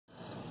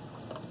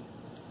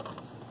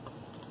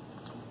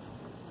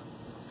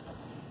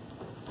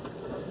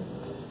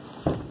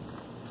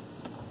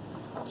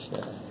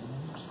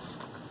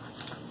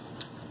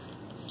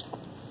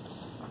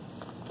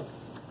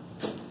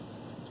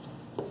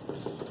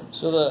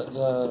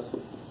So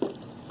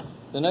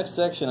the next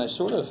section, I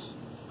sort of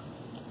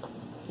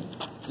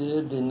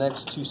did the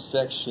next two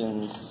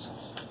sections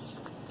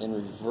in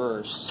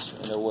reverse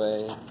in a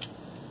way,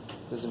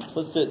 because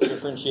implicit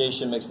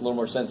differentiation makes a little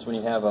more sense when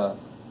you have a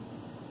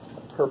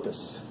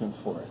purpose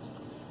for it,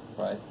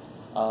 right?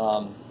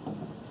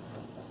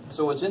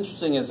 So what's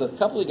interesting is a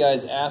couple of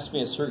guys asked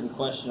me a certain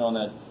question on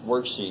that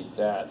worksheet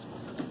that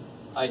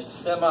I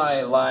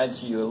semi-lied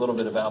to you a little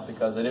bit about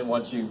because I didn't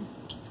want you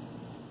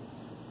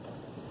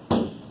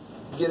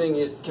getting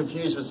it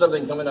confused with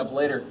something coming up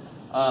later.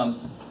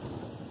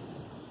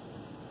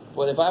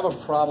 But if I have a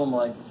problem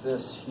like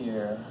this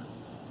here,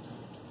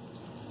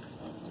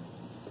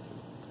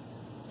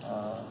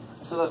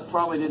 so that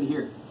probably didn't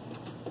hear.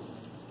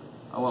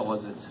 Oh, what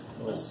was it?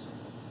 It was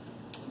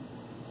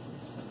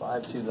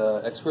 5 to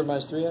the x squared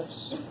minus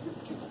 3x.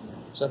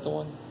 Is that the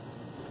one?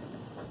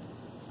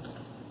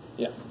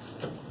 Yeah.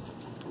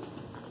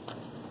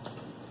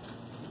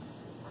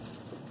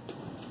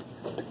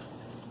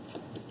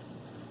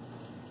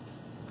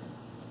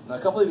 Now, a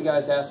couple of you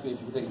guys asked me if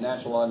you could take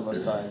natural log of both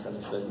sides, and I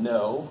said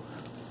no.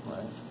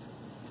 Right?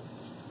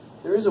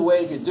 There is a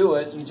way you could do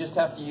it. You just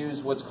have to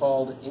use what's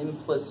called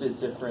implicit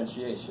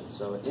differentiation.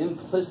 So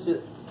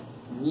implicit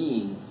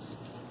means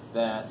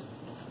that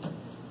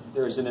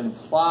there's an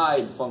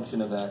implied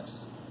function of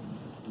x,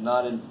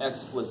 not an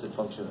explicit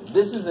function of x.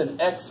 This is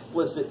an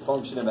explicit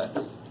function of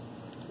x.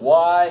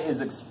 Y is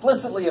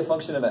explicitly a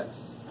function of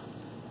x.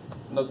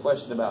 No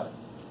question about it.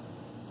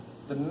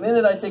 The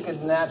minute I take a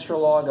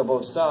natural log of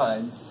both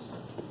sides,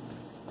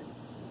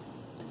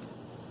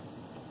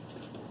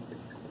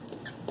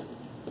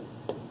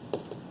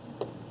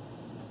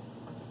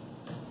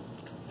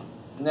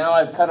 now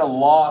I've kind of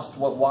lost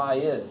what y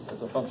is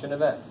as a function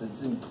of x.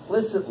 It's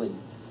implicitly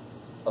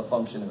a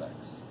function of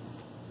x.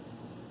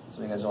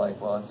 So you guys are like,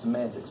 well, it's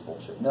semantics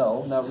bullshit.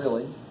 No, not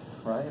really,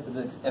 right?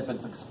 If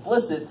it's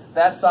explicit,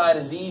 that side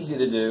is easy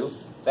to do.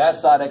 That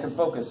side I can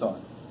focus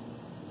on.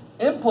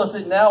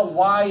 Implicit, now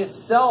y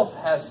itself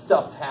has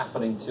stuff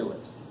happening to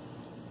it.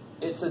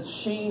 It's a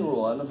chain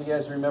rule. I don't know if you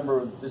guys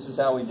remember, this is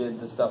how we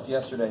did the stuff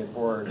yesterday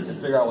to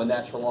figure out what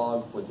natural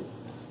log would be.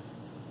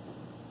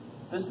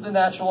 This is the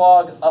natural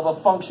log of a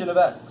function of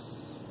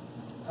x.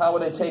 How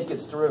would I take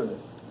its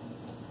derivative?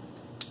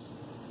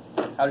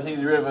 How do you take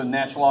the derivative of a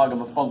natural log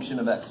of a function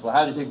of x? Well,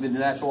 how do you take the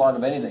natural log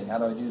of anything? How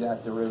do I do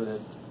that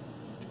derivative?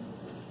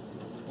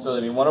 So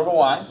that'd be 1 over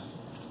y.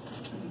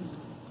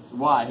 It's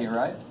y here,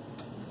 right?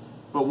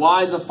 But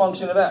y is a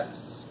function of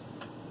x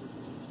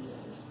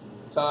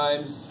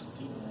times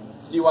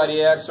dy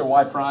dx or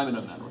y prime, it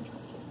doesn't matter which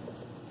one.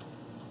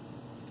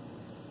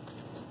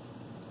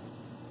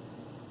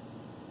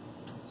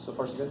 So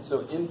far so good. So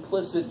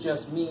implicit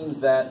just means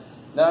that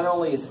not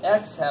only is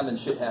x having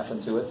shit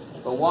happen to it,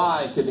 but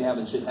y could be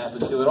having shit happen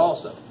to it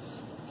also.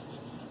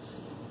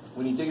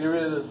 When you take a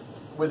derivative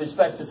with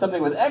respect to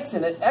something with x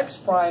in it, x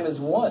prime is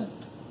 1.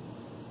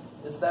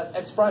 Is that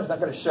x prime is not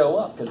going to show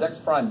up because x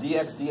prime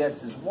dx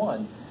dx is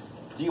 1.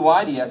 dy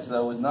dx,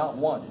 though, is not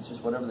 1. It's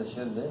just whatever the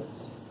shit it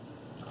is.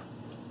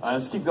 All right,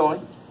 let's keep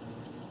going.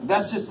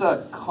 That's just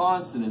a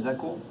constant. Is that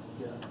cool?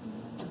 Yeah.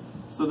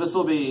 So this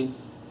will be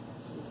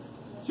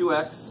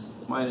 2x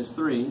minus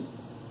 3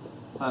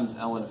 times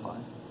ln of 5,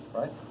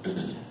 right?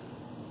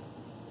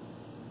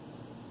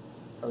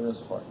 How do we go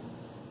so far?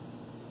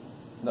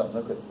 No,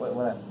 no good. What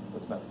happened?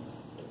 What's the matter?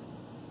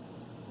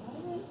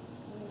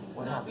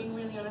 What happened? Being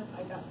really honest,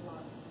 I got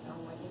lost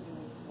on what you do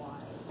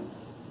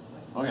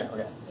with y.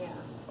 Okay. Yeah.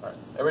 All right.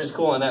 Everybody's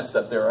cool on that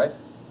stuff there, right?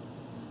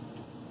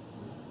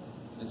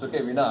 It's okay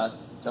if you're not.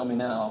 Tell me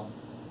now.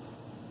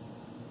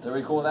 Is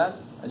everybody cool with that?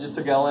 I just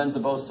took ln's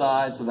of both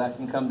sides, so that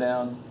can come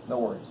down. No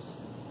worries.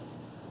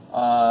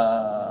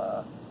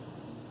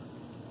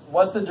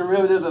 What's the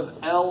derivative of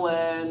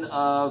ln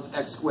of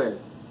x squared?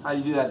 How do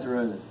you do that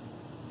derivative,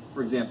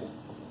 for example?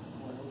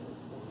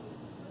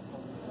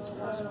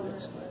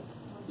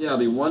 Yeah, it'll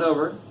be 1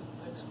 over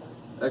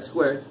x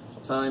squared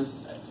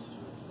times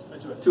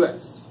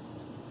 2x.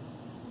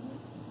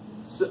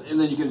 So, and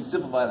then you can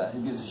simplify that.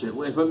 Who gives a shit?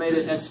 If I made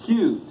it x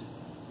cubed,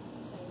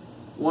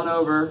 1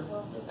 over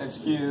x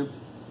cubed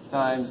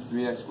times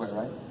 3x squared,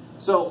 right?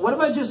 So what if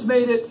I just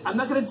made it, I'm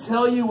not going to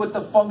tell you what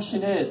the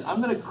function is.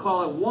 I'm going to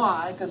call it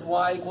y, because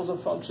y equals a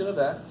function of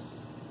x.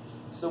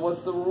 So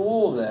what's the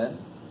rule then?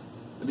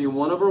 It'd be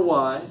 1 over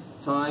y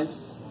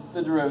times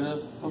the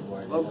derivative of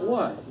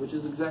y, which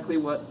is exactly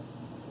what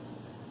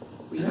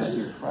we had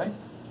here, right?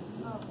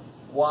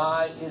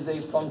 Y is a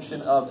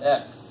function of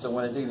x. So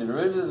when I take the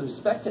derivative with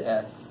respect to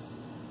x,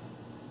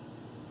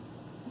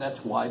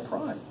 that's y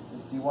prime.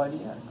 It's dy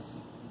dx.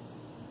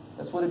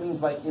 That's what it means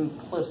by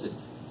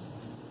implicit.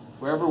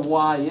 Wherever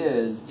y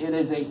is, it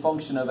is a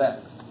function of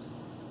x.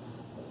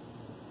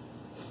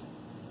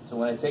 So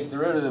when I take the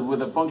derivative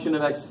with a function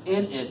of x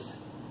in it,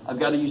 I've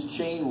got to use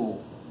chain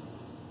rule.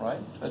 Right?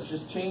 That's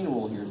just chain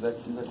rule here. Is that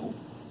cool?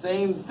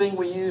 Same thing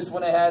we used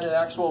when I had an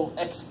actual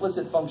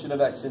explicit function of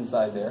x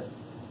inside there.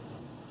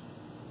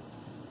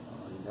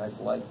 Oh, you guys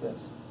like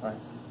this. All right.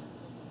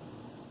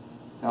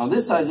 Now on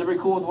this side, is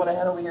everybody cool with what I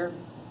had over here?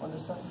 on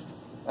this side?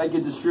 I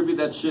could distribute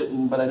that shit,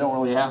 but I don't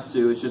really have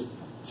to. It's just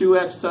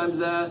 2x times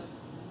that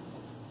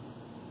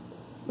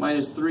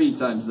minus 3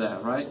 times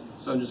that, right?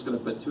 So I'm just going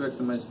to put 2x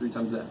and minus 3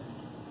 times that.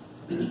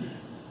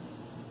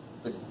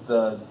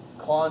 The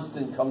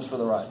constant comes for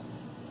the right.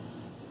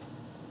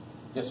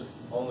 Yes, sir?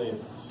 Only if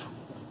it's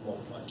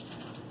multiplied.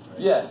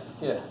 Right?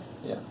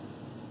 Yeah.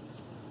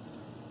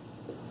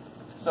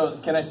 So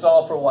can I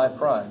solve for y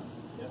prime?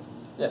 Yeah.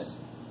 Yes.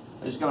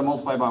 I just got to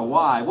multiply by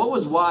y. What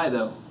was y,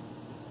 though?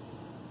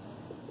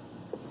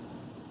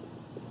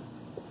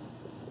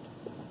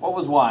 What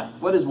was y?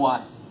 What is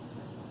y?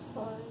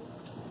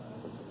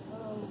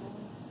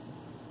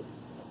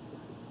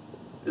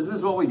 Isn't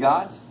this what we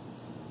got?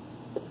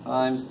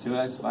 Times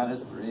 2x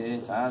minus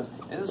 3 times.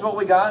 Isn't this what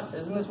we got?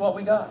 Isn't this what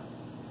we got?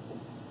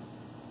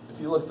 If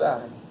you look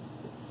back,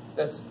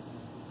 that's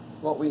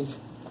what we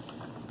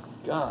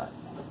got.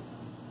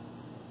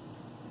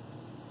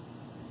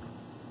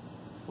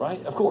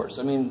 Right? Of course.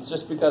 I mean,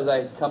 just because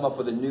I come up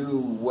with a new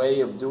way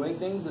of doing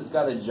things, it's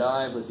got to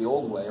jive with the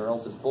old way, or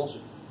else it's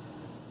bullshit.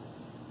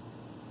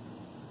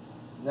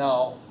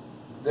 Now,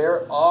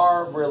 there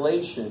are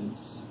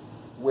relations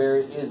where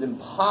it is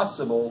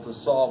impossible to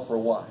solve for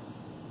y.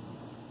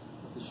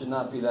 It should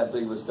not be that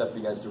big of a step for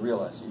you guys to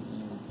realize.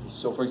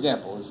 So, for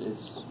example,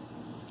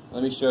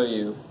 let me show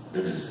you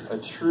a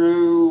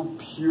true,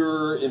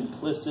 pure,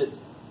 implicit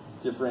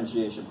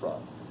differentiation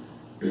problem.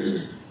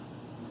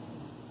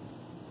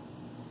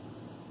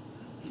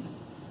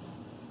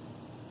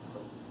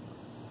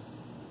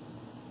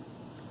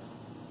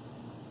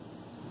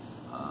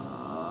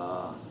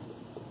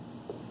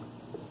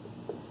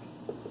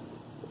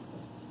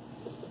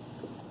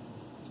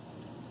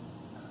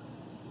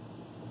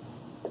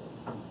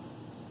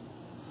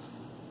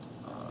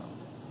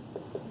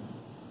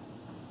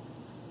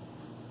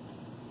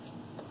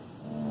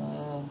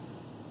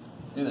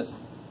 Do this.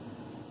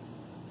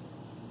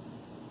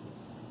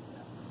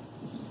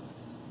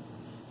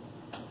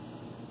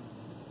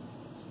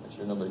 Make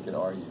sure nobody can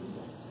argue.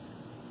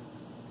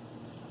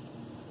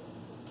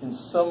 Can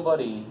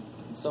somebody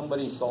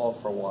solve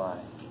for y?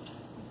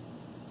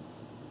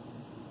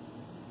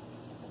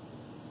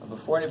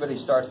 Before anybody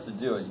starts to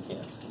do it, you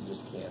can't. You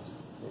just can't.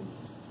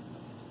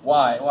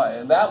 Why?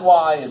 And that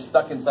y is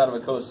stuck inside of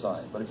a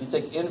cosine. But if you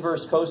take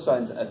inverse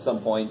cosines at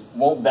some point,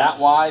 won't that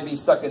y be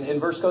stuck in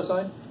inverse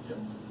cosine?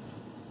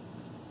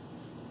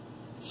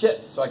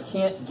 Shit, so I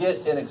can't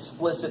get an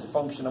explicit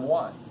function of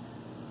y.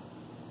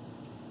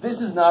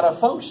 This is not a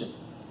function.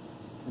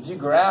 If you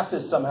graph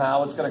this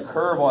somehow, it's going to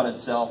curve on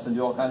itself and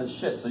do all kinds of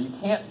shit. So you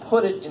can't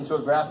put it into a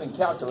graphing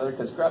calculator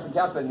because graphing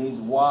calculator needs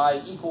y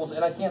equals,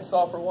 and I can't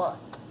solve for y.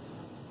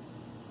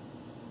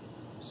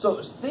 So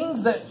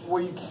things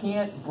where you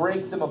can't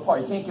break them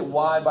apart, you can't get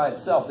y by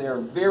itself, they are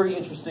very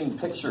interesting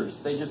pictures.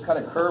 They just kind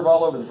of curve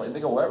all over the place. They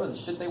go wherever the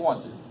shit they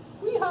want to.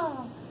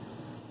 Weehaw!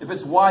 If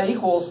it's y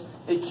equals,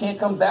 it can't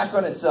come back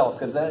on itself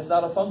because then it's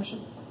not a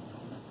function.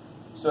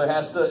 So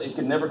it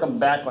can never come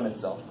back on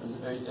itself.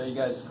 Are you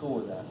guys cool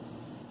with that?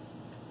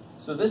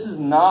 So this is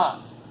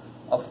not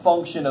a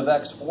function of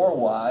x or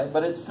y,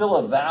 but it's still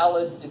a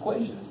valid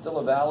equation. It's still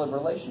a valid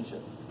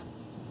relationship.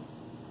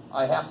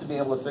 I have to be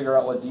able to figure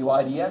out what dy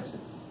dx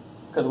is.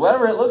 Because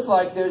whatever it looks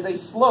like, there's a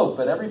slope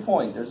at every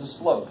point. There's a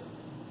slope.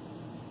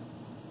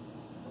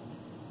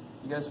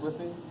 You guys with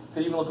me? It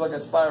could even look like a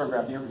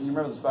spirograph. You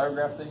remember the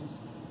spirograph things?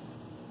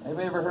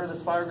 Anybody ever heard of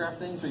the spirograph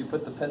things where you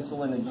put the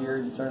pencil in the gear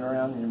and you turn it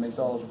around and it makes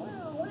all those...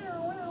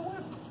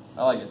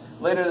 I like it.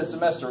 Later this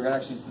semester, we're going to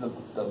actually see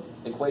the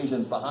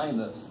equations behind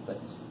those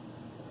things.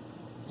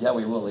 Yeah,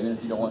 we will, even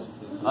if you don't want to.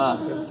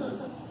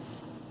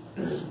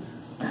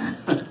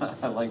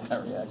 I like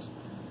that reaction.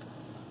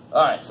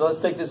 All right, so let's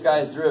take this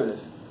guy's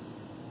derivative.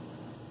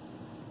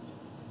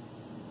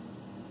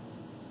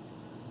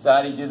 So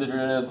how do you do the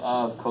derivative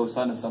of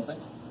cosine of something?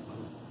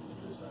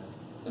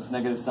 It's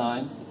negative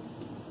sine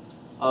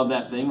of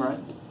that thing, right?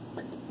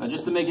 Now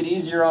just to make it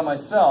easier on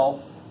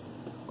myself,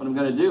 what I'm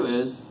going to do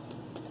is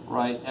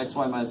write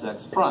xy minus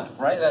x prime,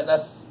 right?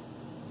 That's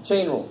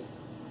chain rule.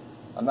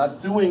 I'm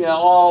not doing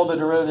all the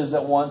derivatives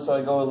at once, so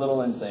I go a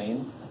little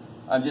insane.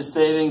 I'm just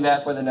saving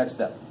that for the next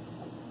step.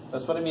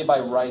 That's what I mean by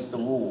write the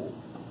rule.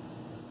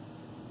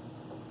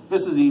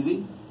 This is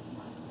easy.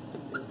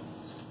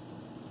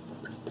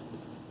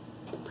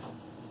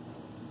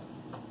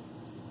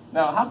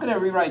 Now, how can I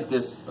rewrite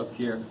this up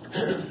here?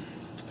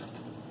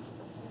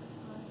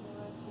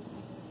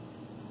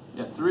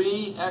 Yeah,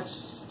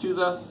 3x to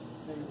the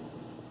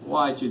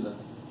y to the.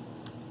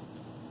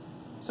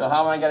 So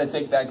how am I going to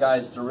take that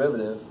guy's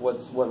derivative?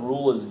 What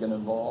rule is it going to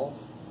involve?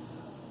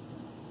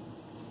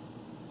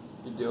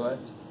 You do it.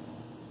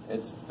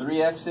 It's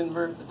 3x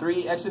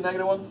to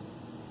negative 1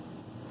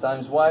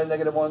 times y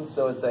negative 1,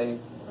 so it's a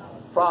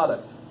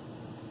product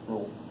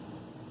rule.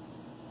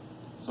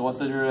 So what's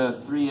the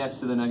derivative of 3x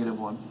to the negative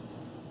 1?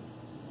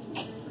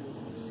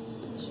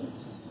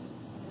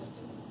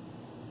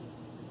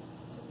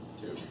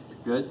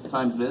 Good.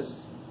 Times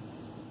this.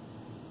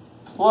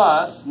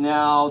 Plus,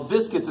 now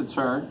this gets a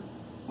turn.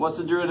 What's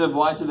the derivative of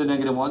y to the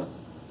negative 1?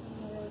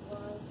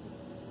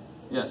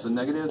 Yeah, so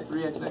negative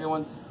 3x negative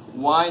 1.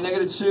 Y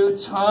negative 2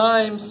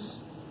 times,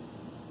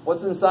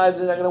 what's inside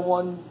the negative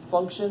 1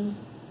 function?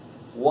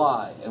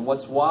 Y. And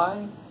what's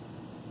y?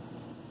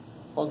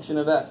 Function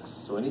of x.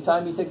 So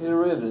anytime you take a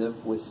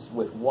derivative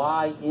with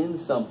y in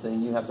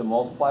something, you have to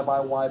multiply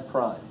by y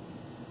prime.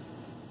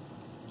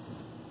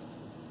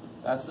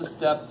 That's the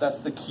step, that's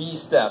the key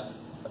step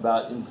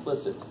about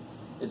implicit.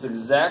 It's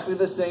exactly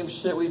the same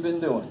shit we've been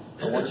doing.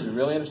 I want you to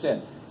really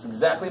understand. It's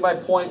exactly my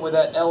point with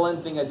that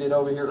ln thing I did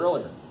over here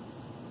earlier.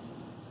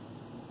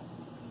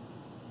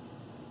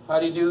 How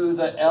do you do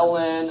the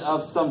ln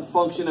of some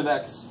function of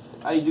x?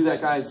 How do you do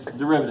that, guys?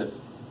 Derivative.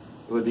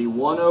 It would be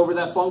 1 over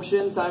that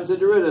function times the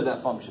derivative of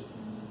that function.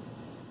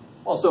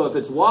 Also, if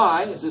it's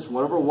y, it's just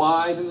 1 over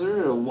y times the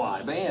derivative of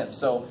y. Bam.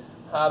 So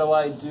how do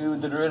I do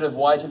the derivative of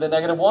y to the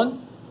negative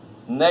 1?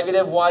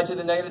 Negative y to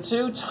the negative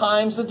 2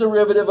 times the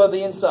derivative of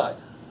the inside.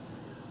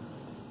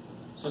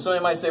 So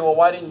somebody might say, well,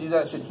 why didn't you do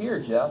that shit here,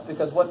 Jeff?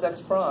 Because what's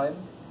x prime?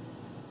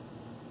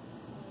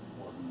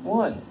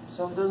 1.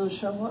 So it doesn't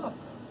show up.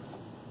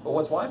 But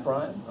what's y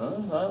prime? I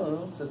don't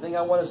know. It's the thing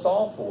I want to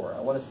solve for. I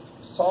want to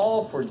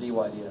solve for dy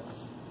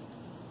dx.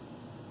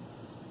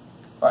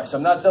 All right, so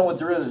I'm not done with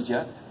derivatives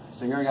yet.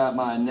 So here I got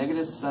my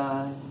negative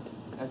sine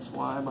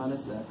xy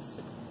minus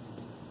x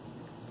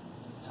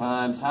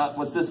times,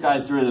 what's this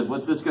guy's derivative?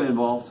 What's this going to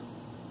involve?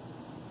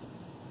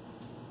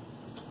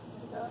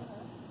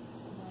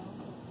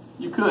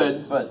 You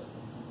could, but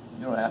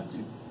you don't have to.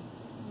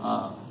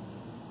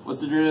 What's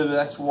the derivative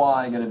of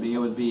xy going to be? It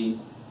would be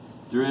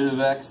derivative of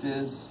x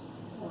is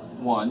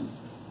 1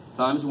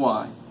 times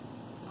y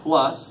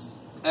plus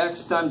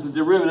x times the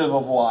derivative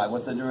of y.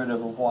 What's the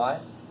derivative of y?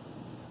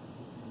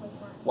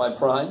 Y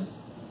prime.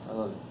 I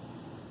love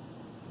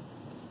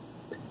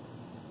it.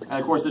 And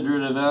of course the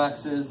derivative of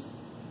x is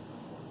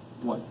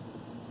 1.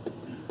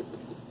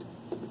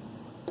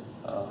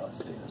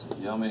 Let's see, this is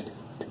yummy.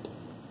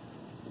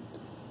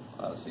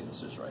 Let's see,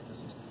 let's just write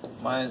this. It's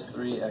minus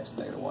 3x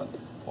negative 1,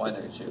 y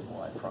negative 2,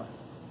 y prime.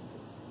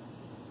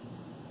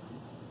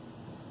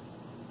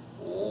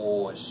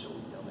 Oh, it's so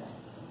yummy.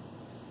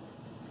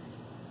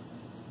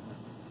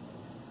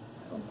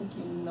 I don't think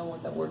you know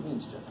what that word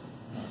means, Jeff.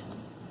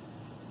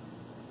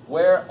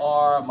 Where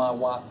are my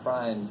y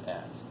primes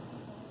at?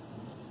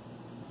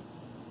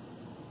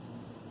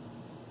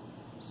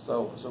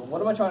 So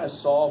what am I trying to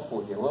solve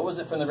for here? What was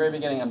it from the very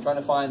beginning? I'm trying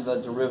to find the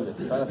derivative.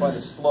 I'm trying to find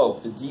the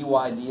slope, the dy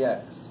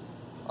dx.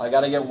 I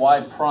got to get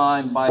y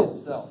prime by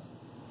itself.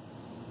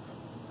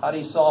 How do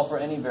you solve for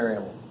any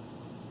variable?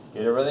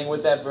 Get everything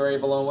with that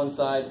variable on one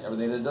side,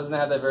 everything that doesn't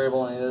have that variable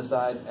on the other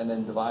side, and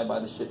then divide by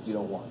the shit you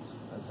don't want.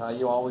 That's how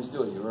you always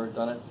do it. You've ever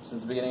done it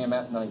since the beginning of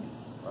Math 90,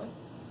 right?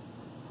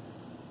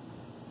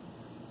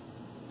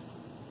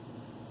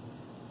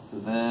 So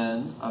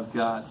then I've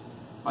got,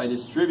 if I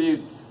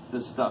distribute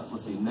this stuff,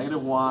 let's see,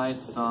 negative y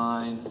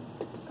sine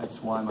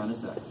xy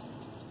minus x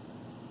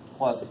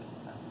plus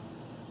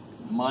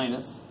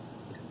minus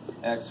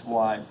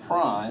xy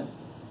prime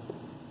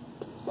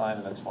sine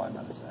of xy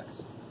minus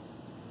x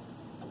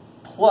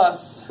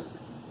plus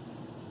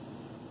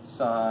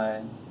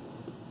sine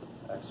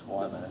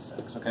xy minus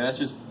x. Okay, that's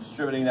just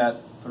distributing that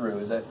through.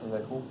 Is that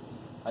cool?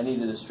 I need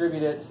to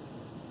distribute it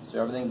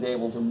so everything's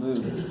able to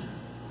move.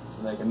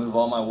 So that I can move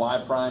all my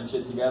y prime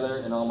shit together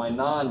and all my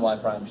non-y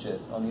prime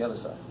shit on the other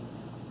side.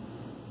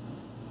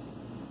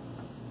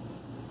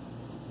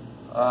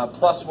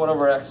 Plus 1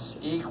 over x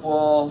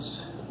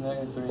equals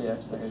negative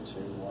 3x negative 2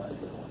 y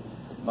negative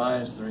 1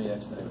 minus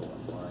 3x negative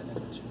 1 y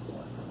negative 2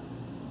 y prime.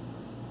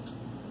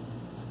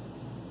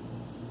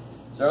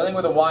 So everything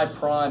with a y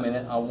prime in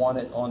it, I want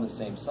it on the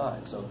same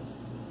side. So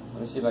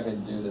let me see if I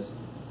can do this.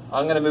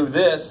 I'm going to move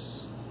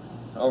this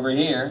over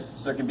here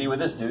so it can be with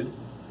this dude.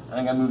 And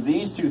I'm going to move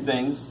these two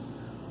things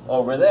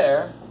over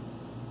there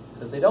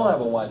because they don't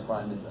have a y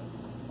prime in them.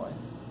 Right?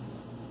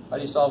 How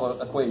do you solve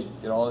an equation?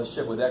 Get all this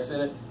shit with x in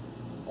it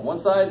on one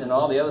side and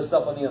all the other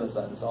stuff on the other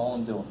side. That's all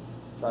I'm doing.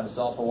 Trying to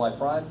solve for y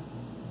prime.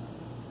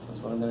 That's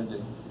what I'm going to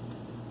do.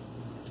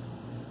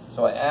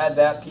 So I add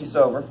that piece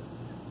over.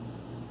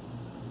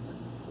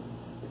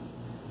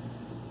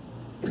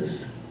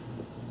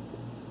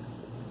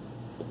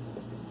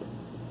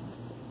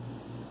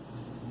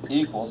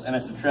 Equals, and I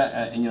subtract,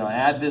 I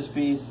add this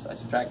piece, I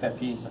subtract that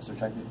piece, I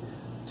subtract it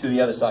to the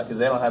other side because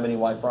they don't have any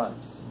y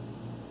primes.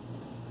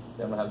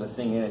 They don't have the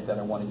thing in it that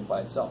I want to get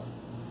by itself.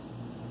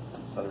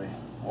 So it'll be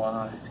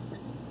y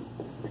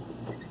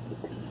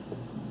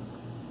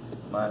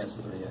minus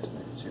 3x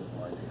negative 2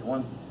 y negative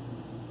 1.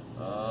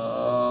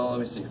 Let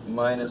me see,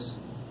 minus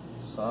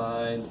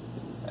sine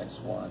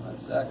xy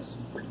minus x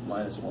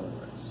minus 1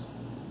 over x.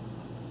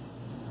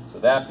 So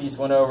that piece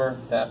went over,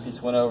 that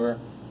piece went over,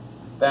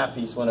 that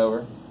piece went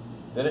over.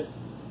 Did it?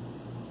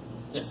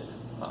 Yes, it did.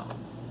 Ah.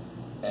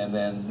 And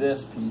then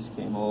this piece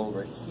came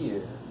over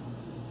here.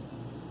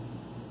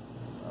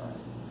 All right.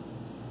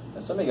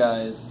 And some of you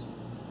guys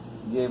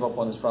gave up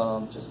on this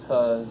problem just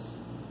because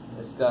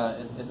it's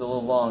a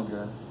little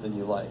longer than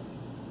you like.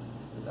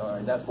 All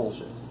right, that's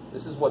bullshit.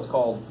 This is what's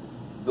called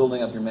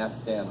building up your math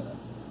stamina.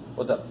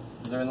 What's up?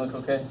 Does everything look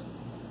okay?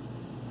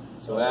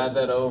 So add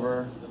that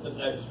over. It's an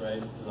X,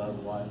 right? Not a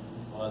Y.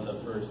 On the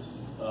first,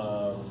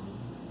 on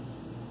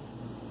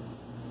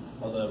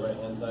the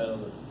right-hand side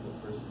on the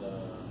first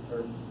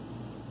term.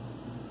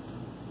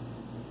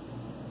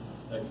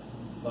 Like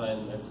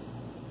sine X,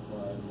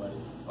 Y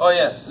minus. Oh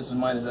yeah, this is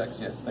minus X,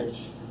 yeah.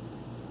 Thanks.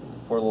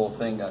 Poor little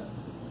thing got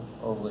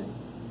overly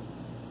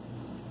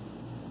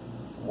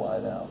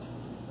wide out.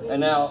 Wait,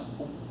 And now,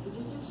 did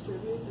you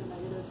distribute the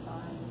negative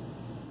sign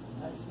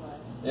x, y?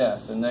 yeah,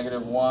 so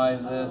negative Y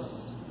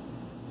this,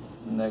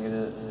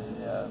 negative,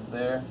 yeah,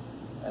 there,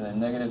 and then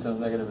negative times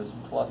negative is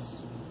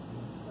plus.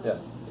 Yeah,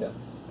 yeah.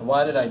 And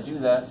why did I do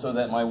that? So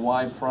that my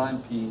Y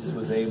prime piece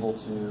was able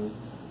to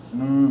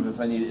move if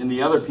I need it, and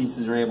the other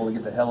pieces are able to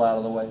get the hell out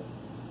of the way.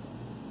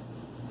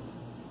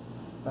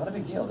 Not a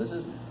big deal. This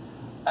is,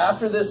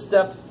 after this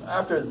step,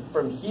 after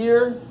from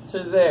here to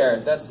there,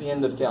 that's the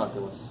end of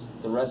calculus.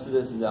 The rest of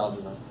this is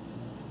algebra.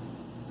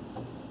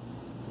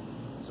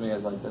 Some of you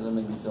guys like that. Doesn't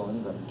make me feel any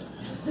better.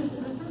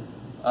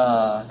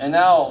 And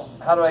now,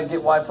 how do I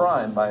get Y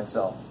prime by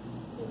itself?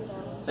 Take it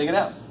out. Take it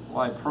out.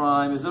 Y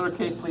prime. Is it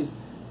okay, please?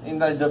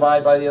 Ain't I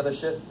divide by the other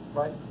shit,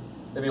 right?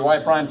 It'd be Y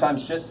prime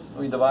times shit.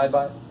 We divide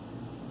by it.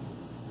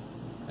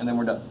 And then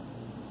we're done.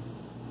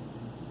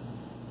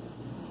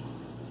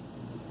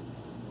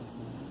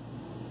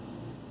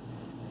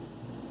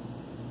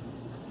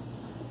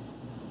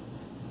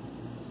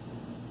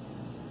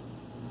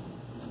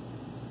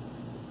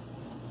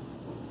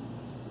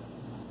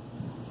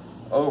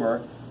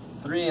 Over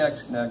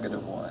 3x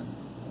negative 1,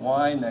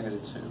 y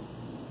negative 2,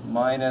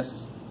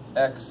 minus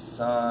x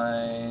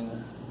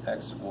sine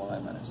x, y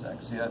minus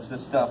x. See, that's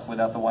this stuff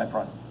without the y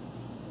prime.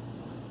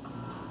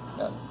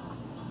 Yeah.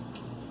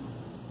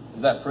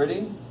 Is that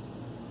pretty?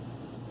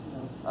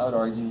 I would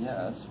argue,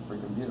 yeah, that's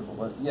freaking beautiful.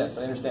 But yes,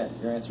 I understand.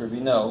 Your answer would be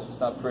no, it's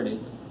not pretty.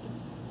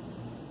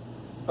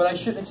 But I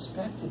shouldn't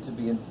expect it to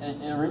be.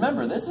 And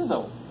remember, this is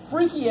a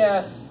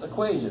freaky-ass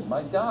equation.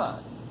 My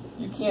God.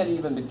 You can't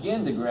even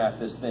begin to graph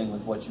this thing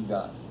with what you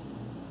got.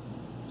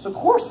 So of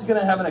course it's going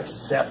to have an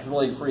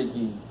exceptionally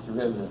freaky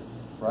derivative,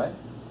 right?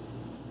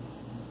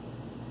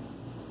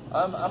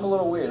 I'm a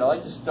little weird. I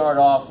like to start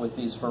off with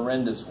these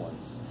horrendous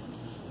ones.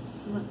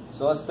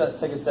 So let's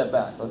take a step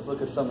back. Let's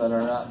look at some that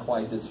are not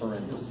quite this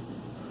horrendous.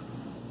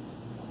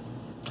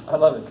 I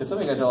love it, because some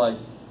of you guys are like,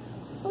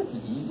 is this like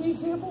the easy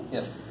example?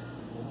 Yes?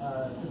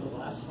 For the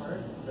last part,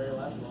 the very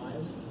last line,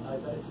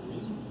 is that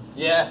excuse?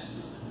 Yeah.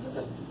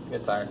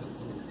 Get tired.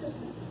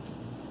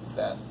 It's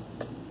that.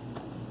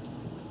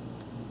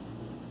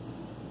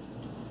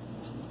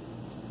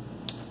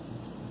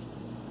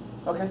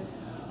 Okay.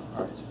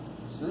 All right.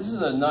 So this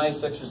is a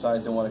nice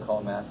exercise in what I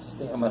call math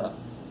stamina.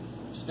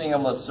 Just being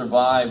able to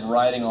survive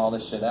writing all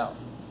this shit out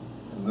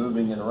and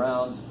moving it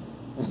around.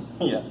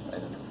 Yeah.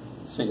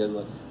 So you guys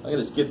like, I'm going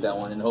to skip that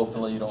one and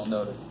hopefully you don't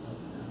notice.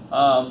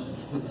 I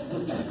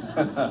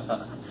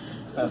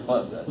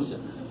love that shit.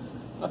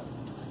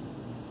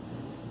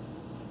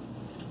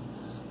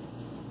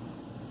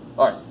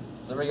 All right,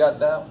 so everybody got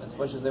that as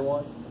much as they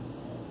want?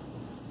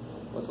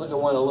 Let's look at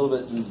one a little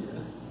bit easier,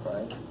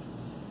 right?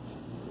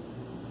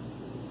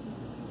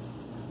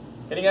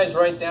 Can you guys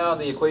write down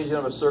the equation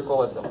of a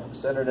circle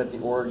centered at the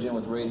origin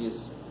with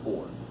radius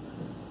 4?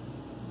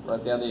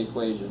 Write down the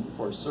equation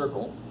for a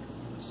circle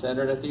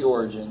centered at the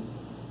origin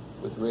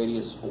with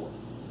radius 4.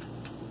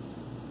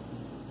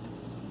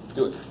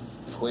 Do it.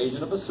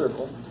 Equation of a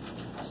circle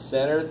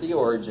centered at the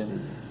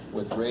origin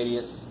with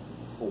radius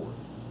 4.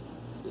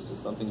 This is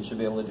something you should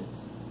be able to do.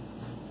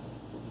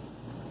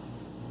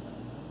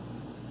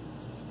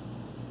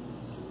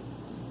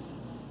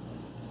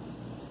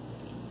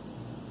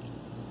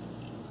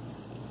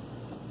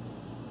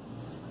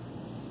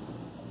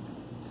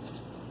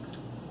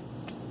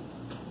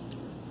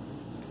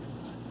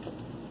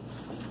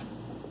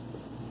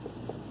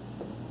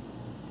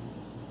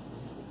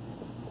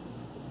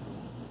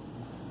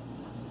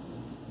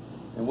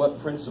 And what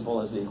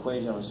principle is the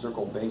equation of a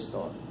circle based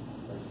on?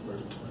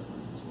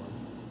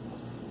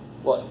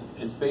 Well,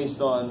 it's based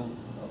on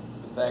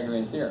the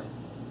Pythagorean theorem,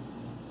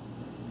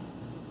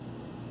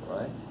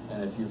 right?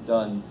 And if you've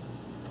done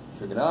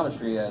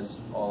trigonometry, as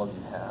all of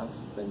you have,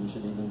 then you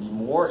should even be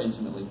more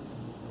intimately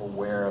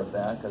aware of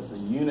that, because the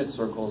unit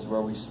circle is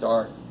where we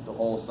start the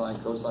whole sine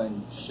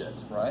cosine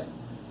shit, right?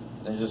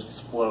 And it just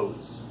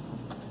explodes.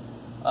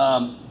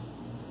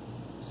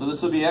 So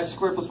this will be x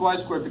squared plus y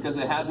squared because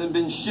it hasn't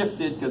been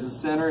shifted, because the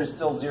center is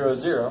still 0,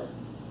 0.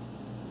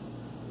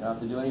 You don't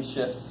have to do any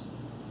shifts.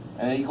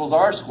 And it equals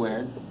r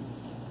squared,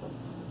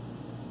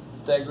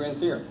 Pythagorean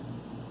theorem.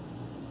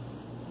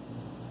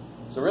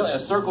 So really, a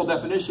circle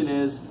definition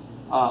is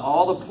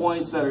all the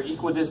points that are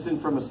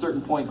equidistant from a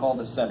certain point called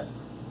the center.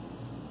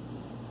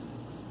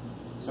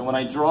 So when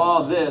I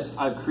draw this,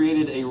 I've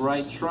created a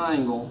right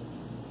triangle.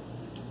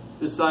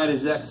 This side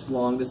is x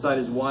long, this side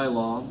is y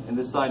long, and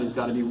this side has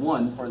got to be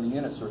 1 for the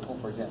unit circle,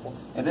 for example.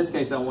 In this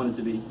case, I want it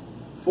to be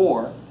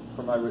 4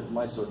 for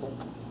my circle.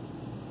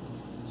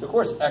 So of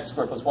course, x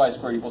squared plus y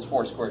squared equals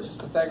 4 squared. It's just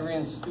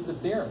Pythagorean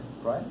stupid theorem,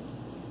 right?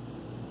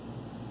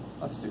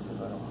 Not stupid,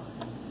 but I don't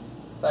know.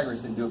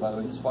 Pythagoras didn't do it, by the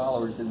way. His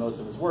followers did most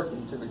of his work,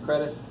 and he took the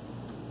credit.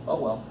 Oh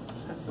well,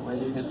 that's the way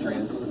history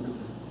is.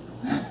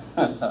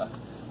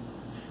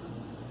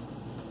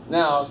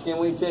 Now, can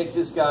we take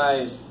this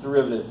guy's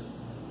derivative?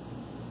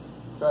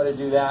 Try to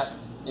do that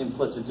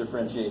implicit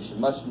differentiation.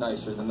 Much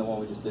nicer than the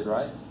one we just did,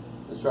 right?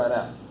 Let's try it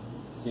out.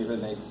 See if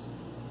it makes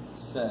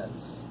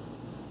sense.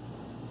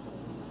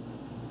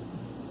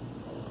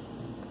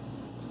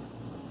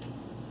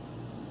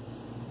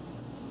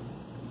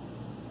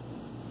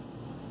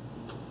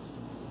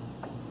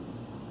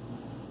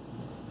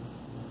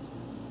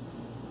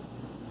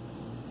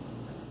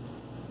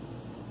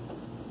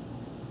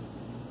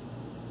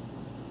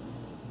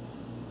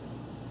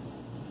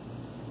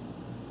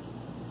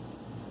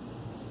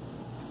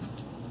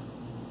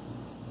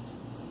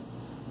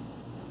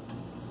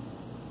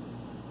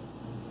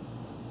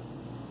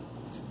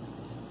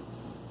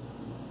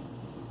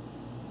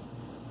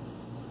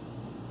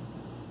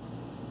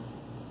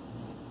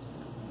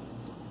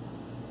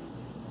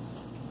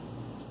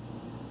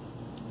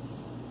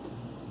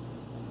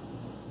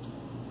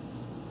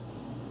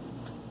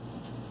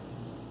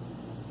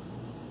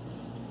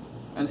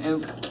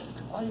 And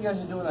all you guys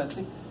are doing, I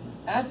think,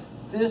 at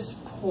this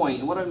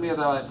point, what do I mean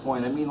by that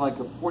point? I mean like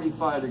a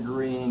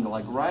 45-degree angle,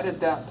 like right at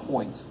that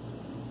point.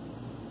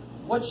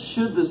 What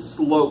should the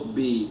slope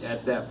be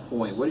at that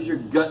point? What does your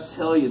gut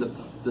tell you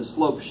the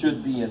slope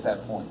should be at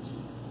that point?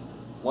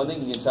 One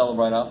thing you can tell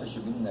right off, it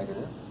should be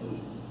negative.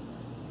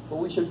 But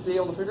we should be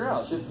able to figure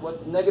out,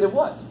 negative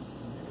what?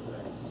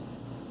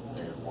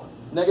 Negative 1.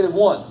 Negative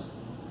 1.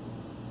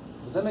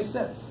 Does that make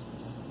sense?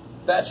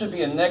 That should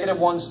be a negative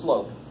 1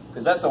 slope.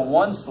 Because that's a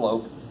 1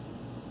 slope.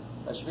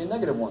 That should be a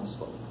negative 1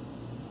 slope.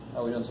 How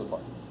are we doing so far?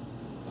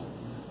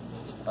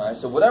 All right,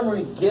 so whatever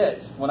we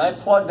get, when I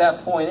plug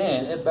that point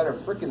in, it better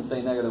frickin'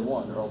 say negative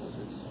 1, or else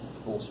it's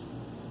bullshit.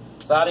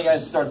 So how do you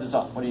guys start this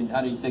off? How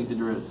do you take the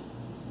derivative?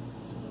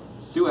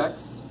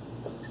 2x.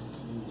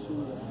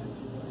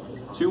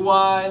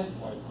 2y,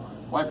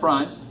 y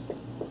prime,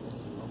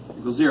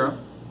 equals 0.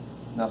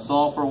 Now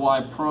solve for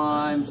y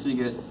prime, so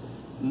you get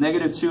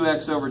negative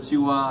 2x over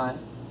 2y.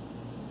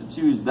 The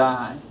 2's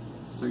die,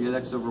 so you get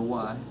x over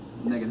y,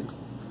 negative.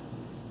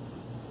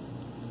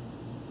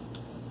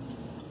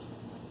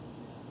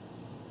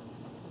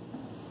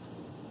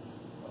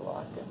 I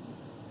like it.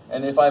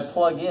 And if I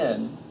plug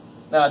in,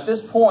 now at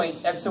this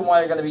point, x and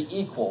y are going to be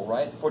equal,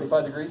 right?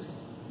 45 degrees?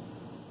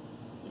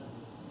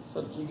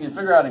 So you can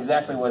figure out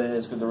exactly what it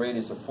is because the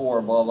radius of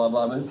 4, blah, blah,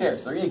 blah, but who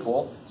cares? They're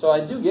equal. So I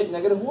do get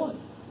negative 1.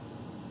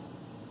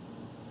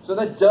 So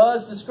that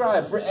does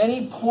describe, for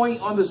any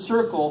point on the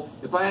circle,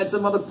 if I had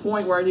some other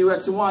point where I knew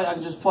x and y, I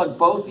could just plug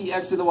both the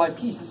x and the y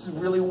piece. This is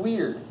really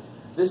weird.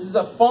 This is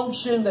a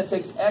function that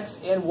takes x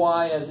and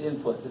y as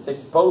inputs. It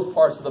takes both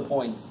parts of the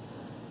points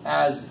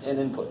as an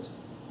input.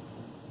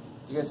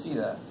 You guys see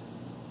that?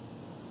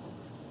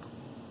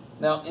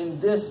 Now, in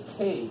this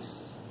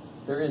case,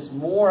 there is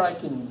more I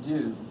can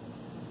do.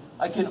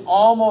 I can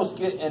almost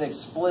get an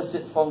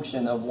explicit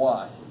function of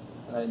y.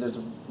 There's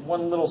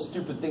one little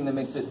stupid thing that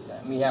makes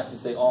me have to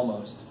say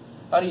almost.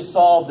 How do you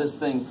solve this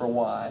thing for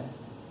y?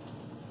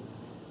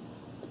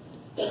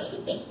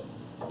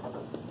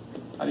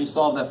 How do you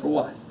solve that for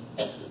y?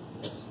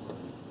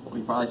 Well,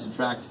 you probably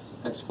subtract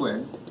x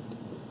squared,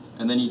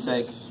 and then you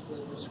take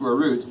square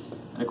root.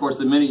 And of course,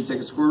 the minute you take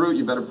a square root,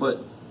 you better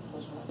put,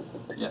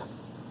 yeah.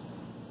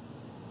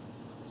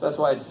 So that's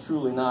why it's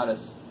truly not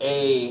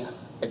a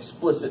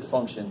explicit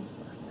function.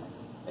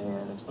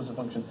 And explicit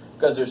function,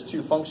 because there's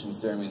two functions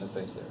staring me in the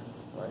face there,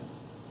 right?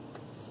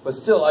 But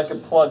still, I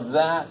could plug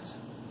that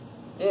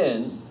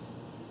in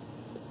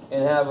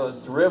and have a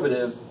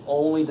derivative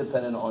only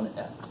dependent on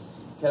x.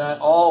 Can I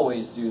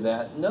always do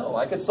that? No.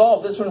 I could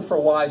solve this one for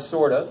y,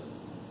 sort of.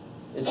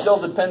 It's still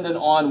dependent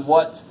on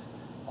what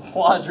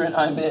quadrant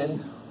I'm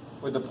in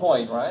with the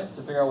point, right?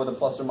 To figure out whether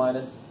plus or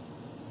minus.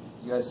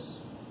 You guys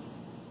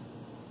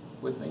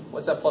with me?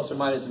 What's that plus or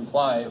minus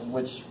imply?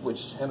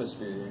 Which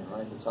hemisphere you're in,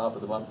 right? The top or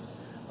the bottom?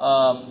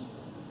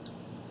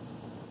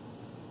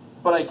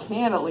 But I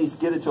can at least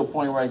get it to a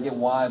point where I get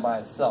y by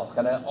itself.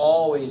 Can I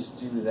always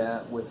do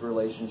that with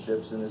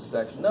relationships in this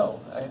section? No.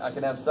 I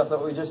can have stuff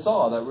that we just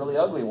saw, that really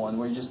ugly one,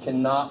 where you just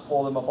cannot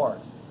pull them apart.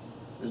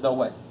 There's no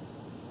way.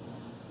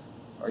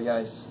 Are you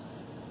guys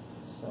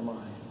semi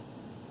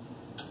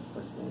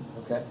with me?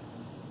 Okay.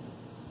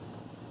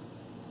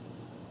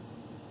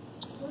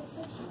 What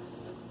section?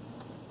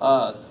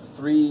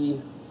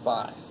 3,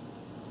 5.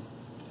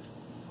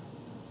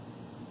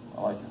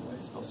 I like the way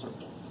it spells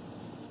circle.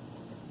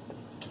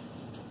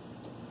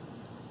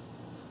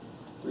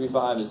 3,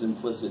 5 is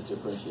implicit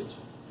differentiation.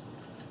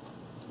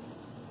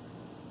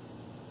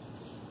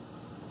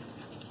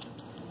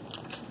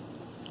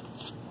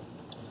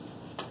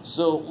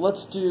 So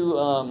let's do,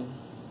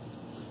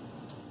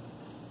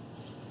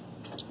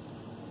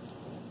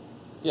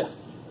 yeah.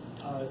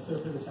 So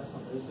for the test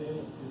on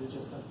Thursday, is it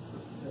just up to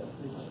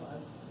 3.5?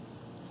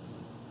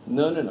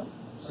 No.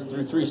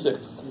 Through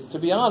 3.6. To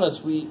be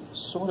honest, we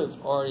sort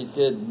of already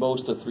did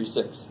most of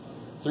 3.6.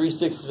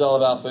 3.6 is all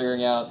about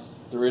figuring out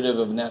the derivative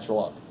of natural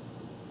log.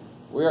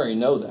 We already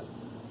know that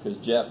because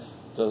Jeff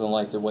doesn't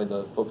like the way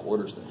the book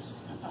orders things.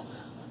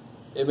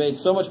 It made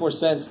so much more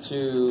sense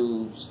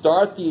to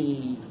start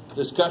the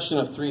discussion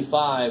of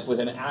 3.5 with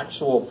an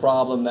actual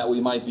problem that we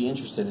might be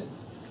interested in.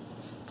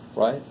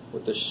 Right?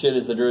 What the shit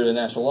is the derivative of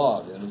the natural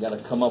log? And we've got to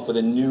come up with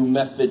a new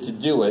method to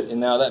do it. And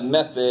now that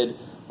method,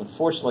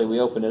 unfortunately, we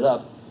open it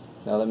up.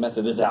 Now that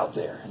method is out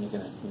there, and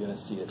you're gonna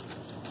see it,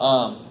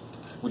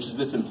 which is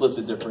this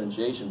implicit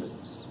differentiation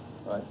business,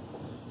 right?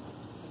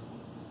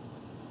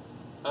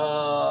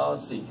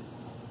 Let's see.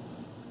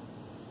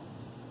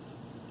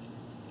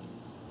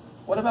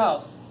 What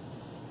about?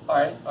 All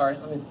right.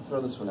 Let me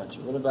throw this one at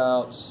you. What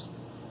about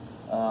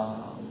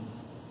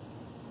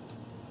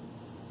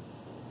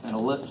an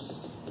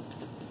ellipse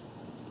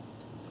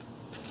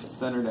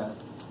centered at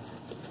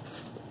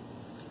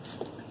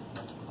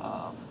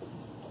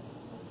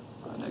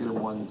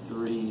 -1,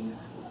 3.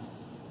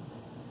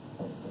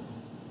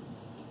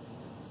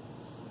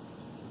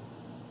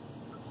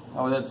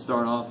 How would that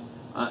start off?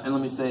 And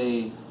let me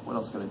say, what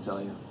else can I tell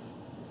you?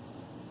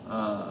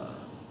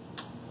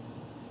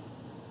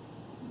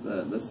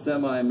 The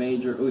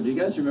semi-major. Oh, do you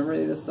guys remember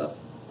any of this stuff?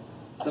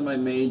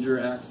 Semi-major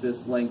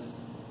axis length.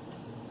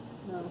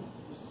 No.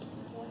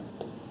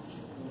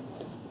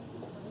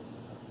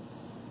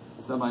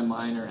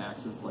 Semi-minor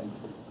axis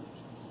length.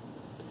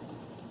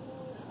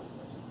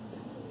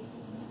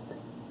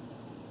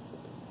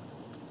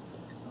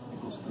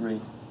 Equals 3.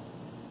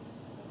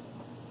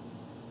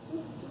 Do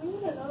we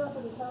need to know that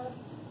for the test?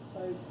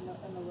 Like,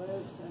 and the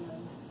ellipse and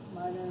then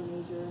minor,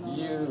 major, and all that?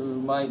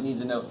 You might need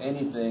to know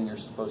anything you're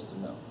supposed to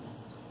know.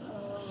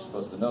 You're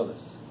supposed to know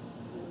this.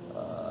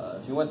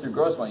 If you went through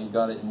Grossman, you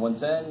got it in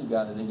 110, you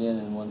got it again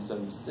in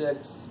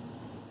 176.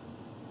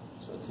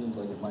 So it seems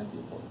like it might be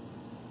important.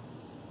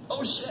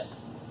 Oh shit!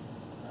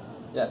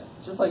 Yeah,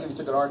 it's just like if you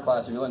took an art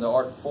class, if you went into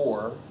Art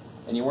 4,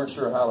 and you weren't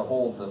sure how to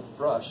hold the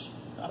brush,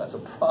 that's a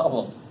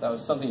problem. That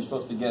was something you're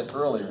supposed to get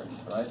earlier,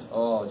 right?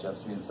 Oh,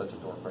 Jeff's being such a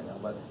dork right now.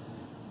 But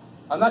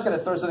I'm not going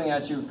to throw something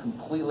at you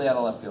completely out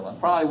of left field. I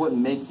probably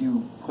wouldn't make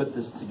you put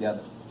this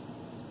together.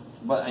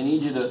 But I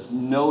need you to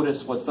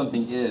notice what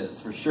something is,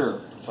 for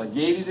sure. If I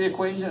gave you the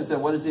equation and said,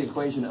 what is the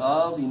equation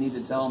of? You need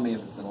to tell me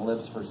if it's an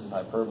ellipse versus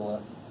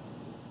hyperbola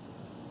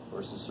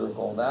versus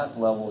circle. That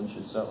level you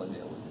should certainly be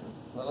able to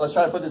do. Let's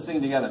try to put this thing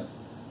together.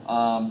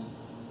 And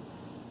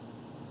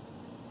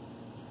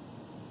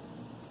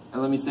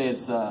let me say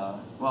it's,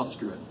 well,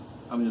 screw it.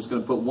 I'm just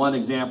going to put one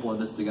example of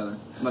this together.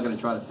 I'm not going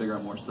to try to figure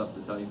out more stuff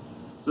to tell you.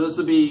 So this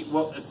would be,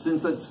 well,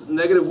 since it's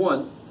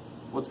 -1,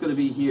 what's going to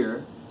be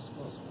here?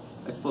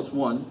 X plus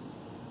 1.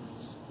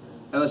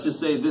 And let's just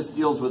say this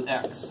deals with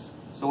x.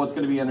 So what's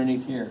going to be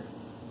underneath here?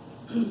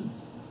 2.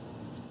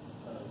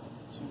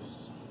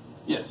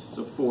 Yeah,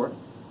 so 4.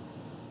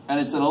 And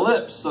it's an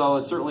ellipse, so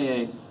it's certainly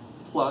a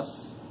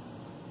plus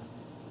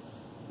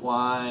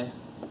y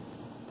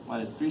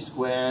minus 3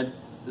 squared.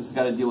 This has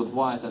got to deal with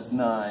y, so that's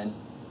 9.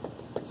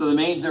 So the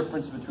main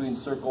difference between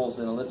circles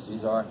and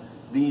ellipses are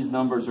these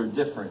numbers are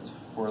different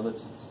for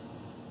ellipses.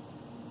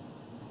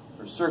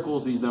 For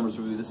circles, these numbers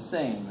will be the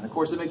same. And of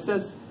course, it makes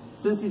sense.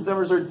 Since these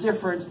numbers are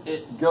different,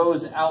 it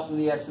goes out in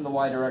the x and the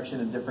y direction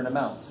a different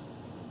amount.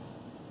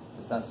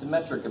 It's not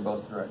symmetric in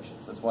both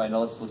directions. That's why an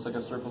ellipse looks like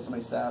a circle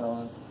somebody sat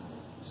on.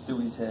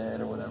 Stewie's head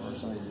or whatever.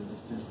 Somebody did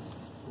this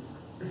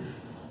too.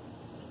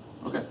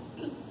 Okay.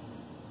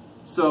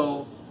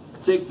 So,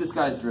 take this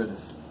guy's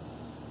derivative.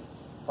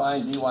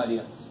 Find dy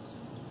dx.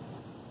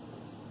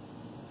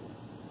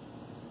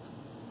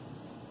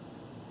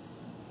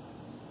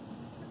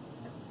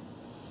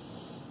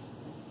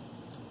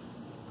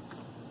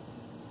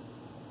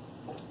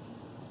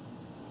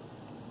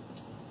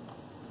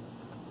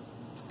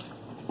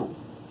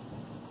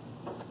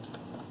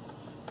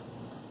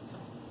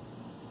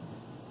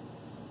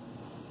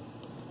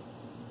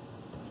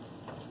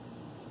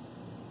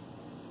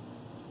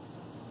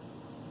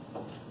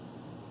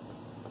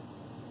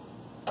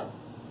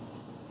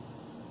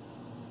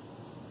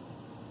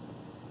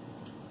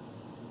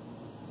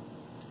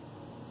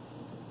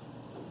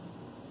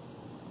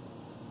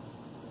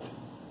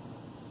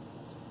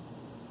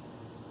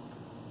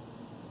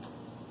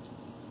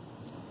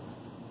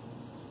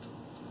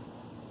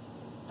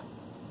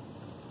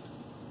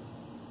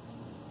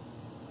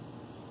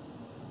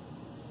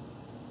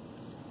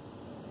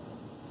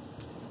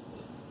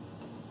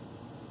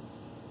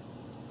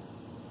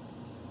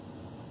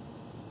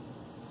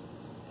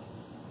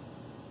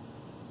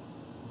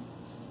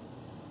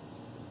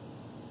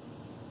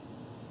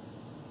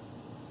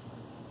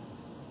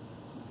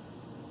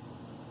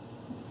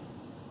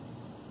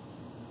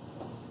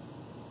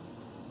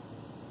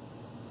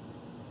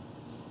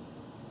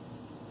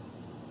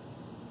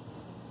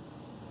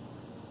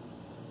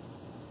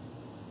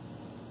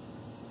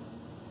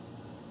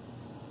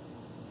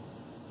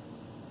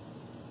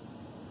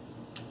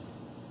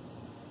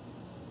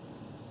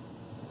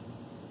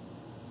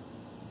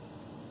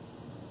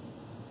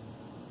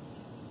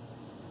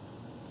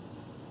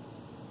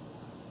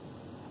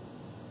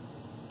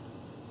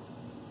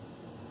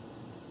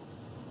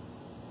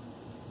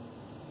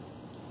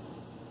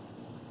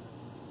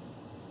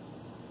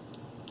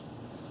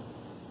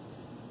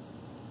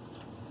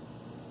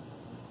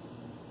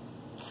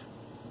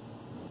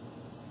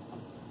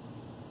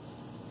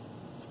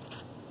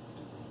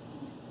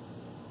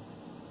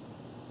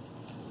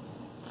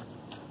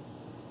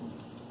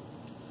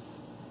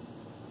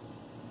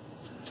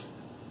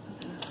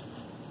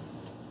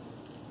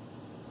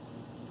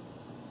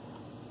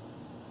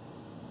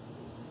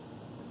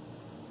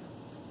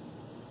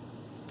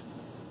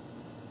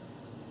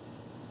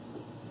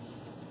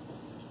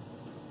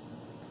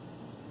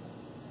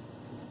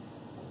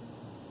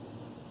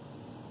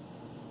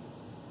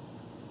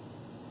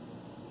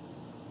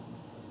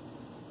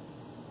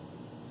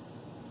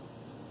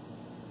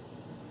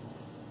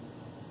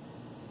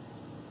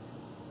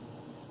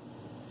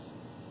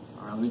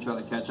 let me try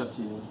to catch up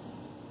to you.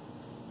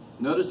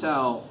 Notice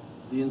how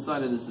the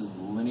inside of this is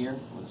linear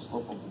with a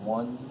slope of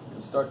 1.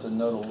 You'll start to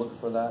know to look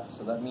for that.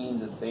 So that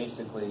means it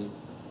basically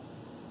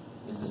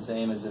is the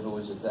same as if it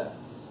was just x.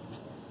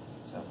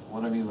 So what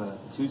do I mean by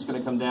that? The 2 is going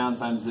to come down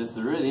times this.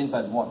 The root of the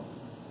inside is 1.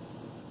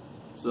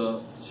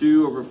 So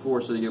 2 over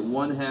 4. So you get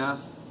 1/2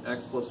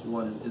 x plus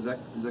 1. Is that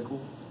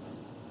cool?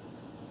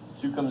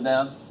 2 comes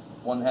down,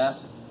 1/2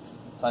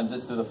 times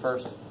this to the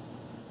first.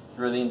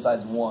 The root of the inside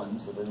is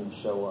 1, so it doesn't even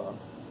show up.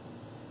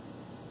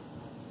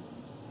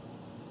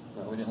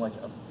 No, we didn't like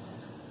that.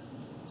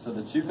 So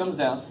the 2 comes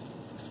down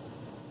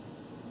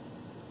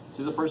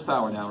to the first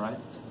power now, right?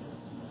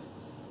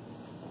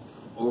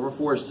 Over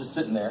 4 is just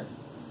sitting there.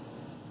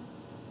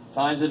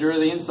 Times the root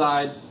of the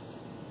inside,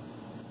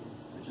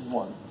 which is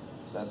 1.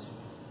 So that's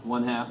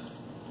 1/2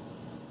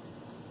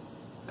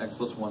 x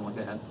plus 1, like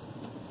I had.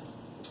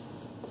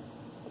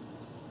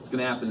 What's going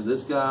to happen to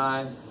this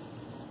guy?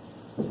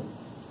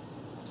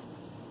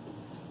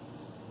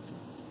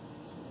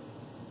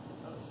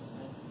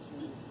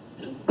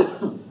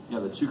 Yeah,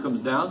 the 2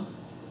 comes down.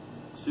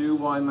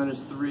 2y minus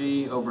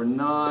 3 over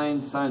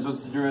 9 times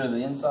what's the derivative of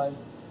the inside?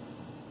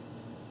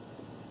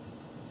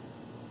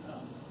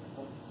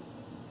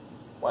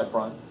 Y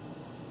prime.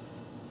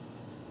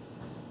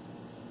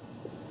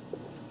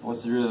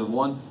 What's the derivative of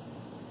 1?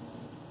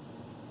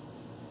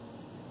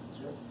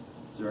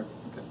 0.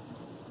 Okay.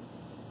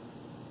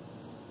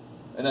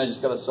 And I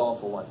just got to solve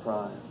for y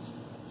prime.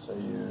 So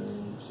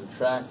you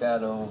subtract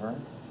that over.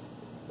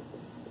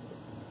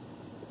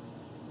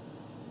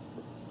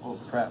 Oh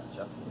crap,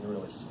 Jeff, you're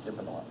really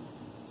skipping a lot.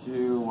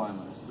 2y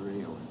minus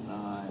 3 over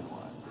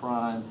 9y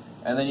prime.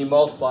 And then you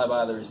multiply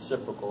by the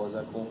reciprocal. Is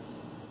that cool?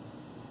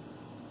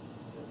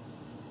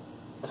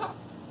 So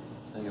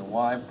you get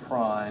y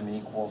prime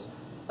equals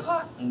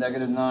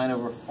negative 9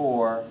 over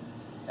 4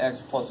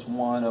 x plus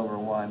 1 over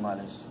y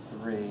minus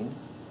 3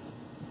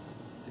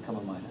 become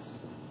a minus.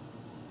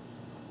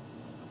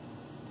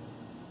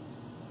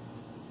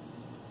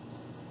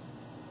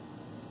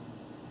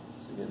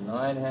 So you get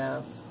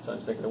 9/2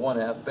 times negative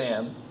 1/2,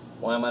 bam.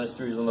 Y minus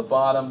 3 is on the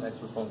bottom, x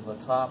plus 1 is on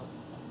the top.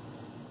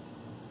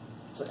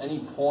 So any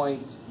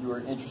point you are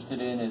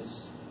interested in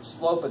its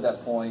slope at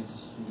that point,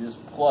 you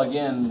just plug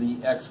in the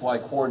xy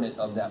coordinate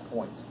of that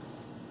point.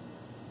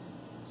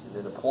 So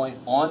there's a point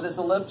on this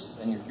ellipse,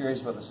 and you're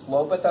curious about the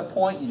slope at that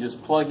point, you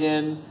just plug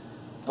in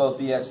both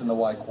the x and the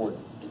y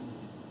coordinate.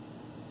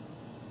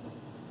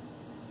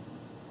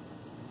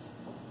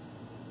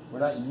 We're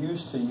not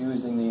used to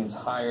using the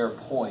entire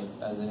point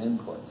as an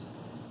input.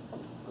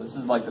 This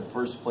is like the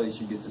first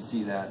place you get to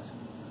see that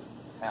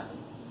happen.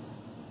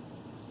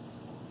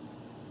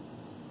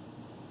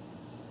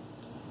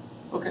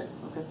 Okay.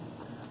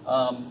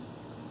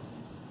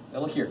 Now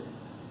look here.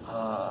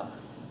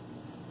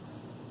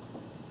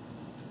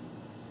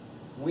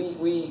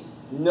 We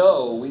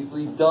know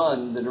we've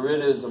done the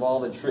derivatives of all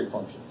the trig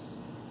functions.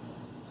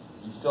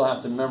 You still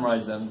have to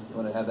memorize them. You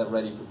want to have that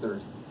ready for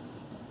Thursday.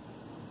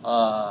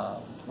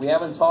 We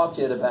haven't talked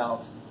yet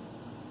about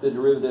the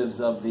derivatives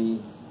of the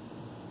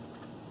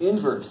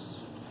inverse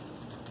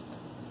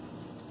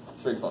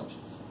trig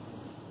functions.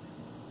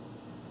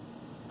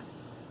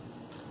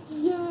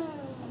 Yay!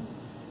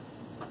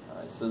 All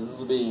right, so this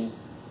will be,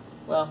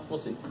 well, we'll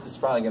see. This is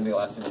probably going to be the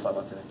last thing we'll talk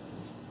about today.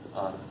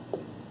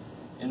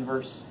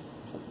 Inverse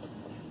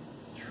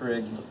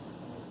trig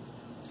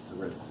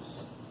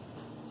derivatives.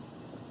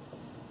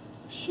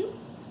 Shoot.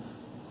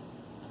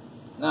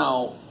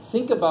 Now,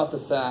 think about the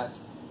fact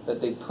that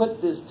they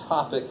put this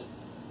topic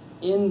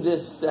in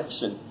this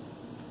section.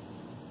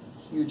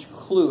 Huge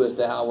clue as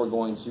to how we're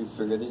going to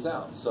figure these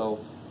out. So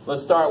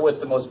let's start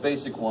with the most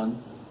basic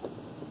one.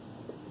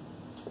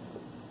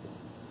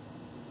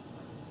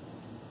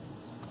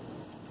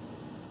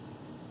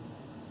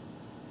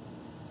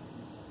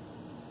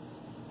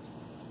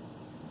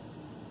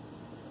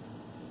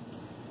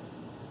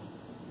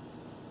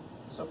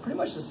 So pretty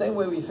much the same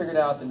way we figured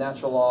out the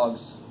natural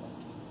logs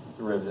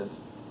derivative,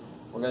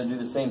 we're going to do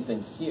the same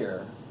thing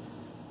here.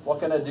 What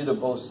can I do to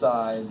both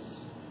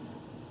sides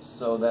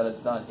so that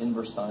it's not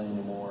inverse sine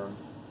anymore?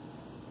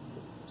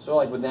 So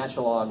like with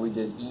natural log, we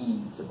did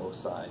e to both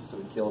sides, so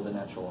we killed the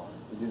natural log.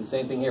 We do the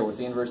same thing here. What's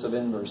the inverse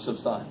of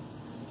sine?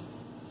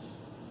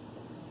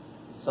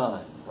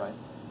 Sine, right?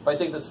 If I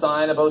take the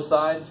sine of both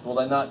sides, will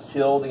that not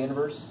kill the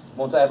inverse?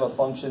 Won't I have a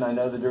function I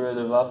know the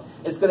derivative of?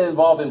 It's going to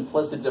involve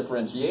implicit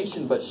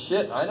differentiation, but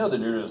shit, I know the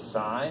derivative of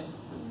sine.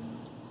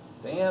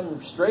 Damn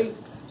straight.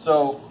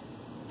 So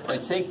if I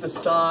take the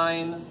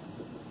sine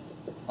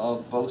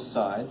of both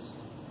sides,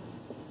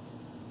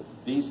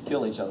 these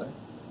kill each other.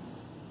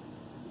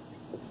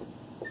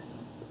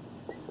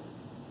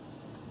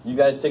 You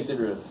guys take the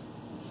derivative.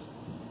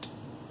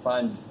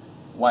 Find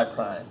y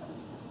prime.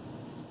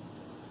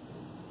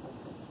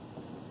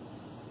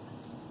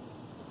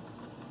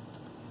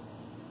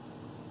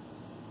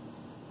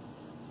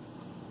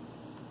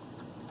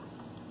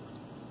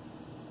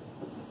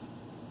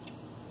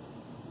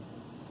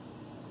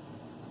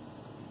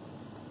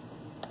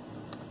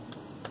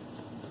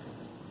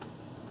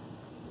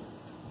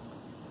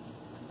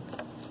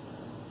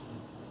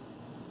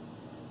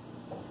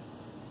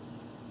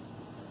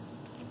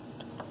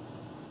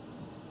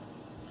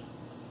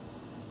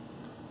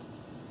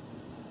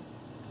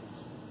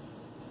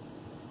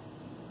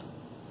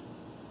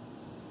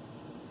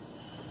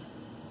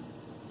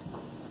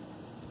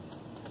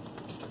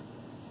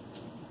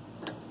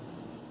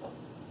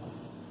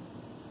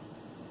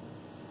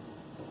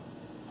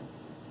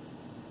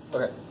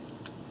 Okay.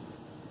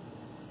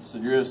 So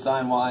derivative of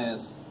sine y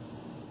is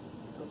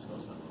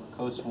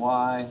cos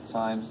y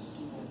times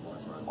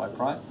y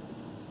prime.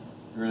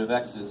 Derivative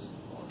of x is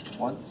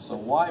 1. So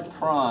y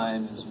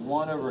prime is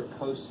 1 over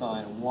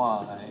cosine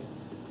y,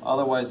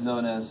 otherwise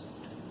known as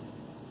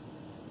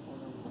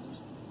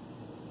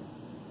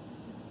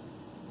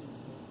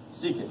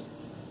secant.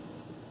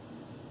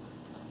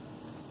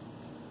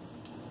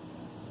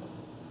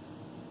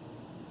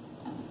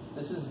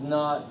 This is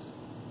not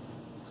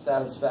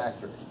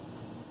satisfactory.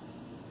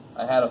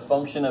 I had a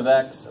function of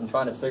x, I'm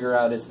trying to figure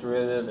out its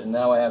derivative, and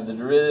now I have the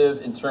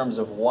derivative in terms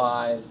of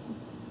y.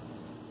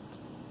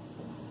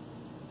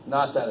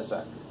 Not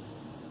satisfactory.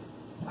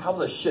 How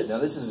the shit? Now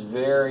this is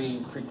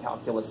very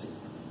pre-calculus-y,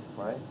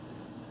 right?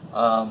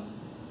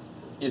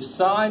 If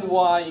sine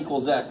y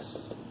equals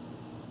x,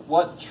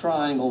 what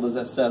triangle does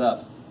that set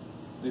up?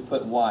 We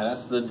put y.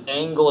 That's the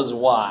angle is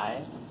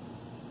y,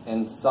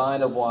 and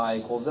sine of y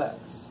equals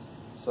x.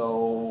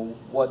 So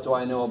what do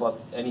I know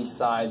about any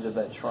sides of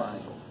that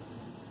triangle?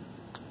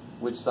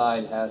 Which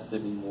side has to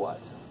be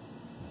what?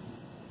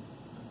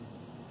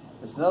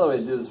 There's another way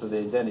to do this with the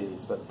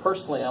identities, but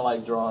personally I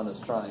like drawing this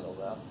triangle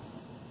out.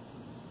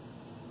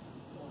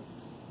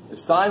 If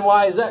sine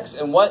y is x,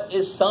 and what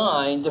is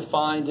sine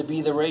defined to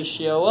be the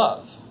ratio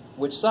of?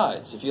 Which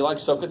sides? If you like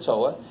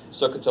SOHCAHTOA,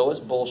 SOHCAHTOA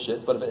is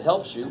bullshit, but if it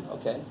helps you,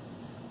 okay.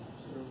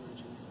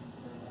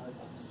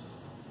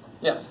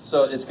 Yeah,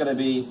 so it's going to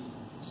be,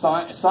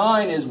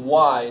 sine is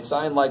y,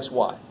 sine likes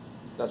y.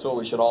 That's what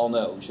we should all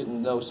know. We shouldn't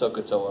know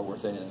SOHCAHTOA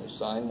worth anything.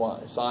 Sine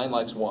y, sine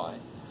likes y.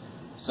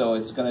 So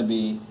it's going to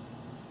be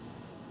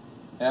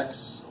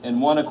x,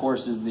 and 1 of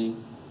course is the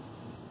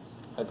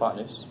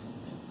hypotenuse.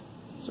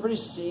 Does everybody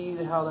see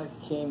how that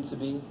came to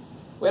be?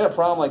 We had a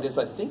problem like this,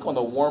 I think, on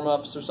the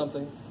warm-ups or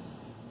something,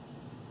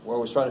 where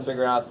we was trying to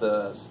figure out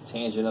the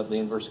tangent of the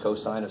inverse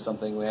cosine of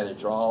something. We had to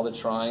draw the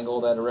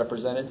triangle that it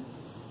represented.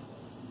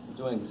 We're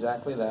doing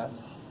exactly that.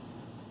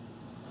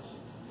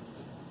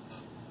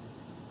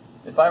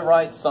 If I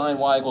write sine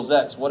y equals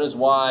x, what does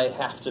y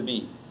have to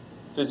be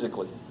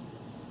physically?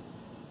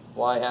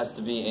 Y has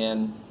to be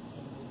an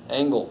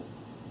angle.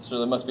 So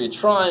there must be a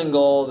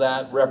triangle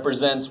that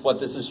represents what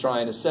this is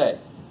trying to say.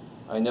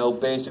 I know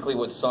basically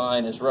what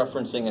sine is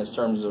referencing as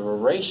terms of a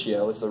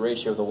ratio. It's the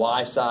ratio of the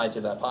y side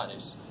to the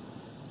hypotenuse.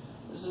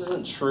 This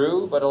isn't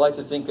true, but I like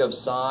to think of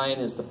sine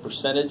as the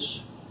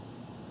percentage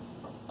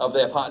of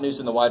the hypotenuse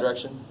in the y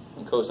direction,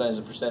 and cosine is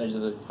the percentage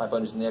of the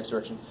hypotenuse in the x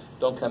direction.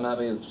 Don't come at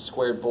me with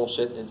squared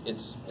bullshit.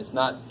 It's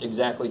not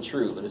exactly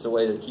true, but it's a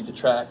way to keep a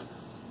track.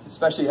 It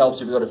especially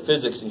helps if you go to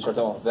physics and you start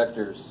talking about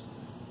vectors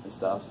and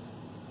stuff.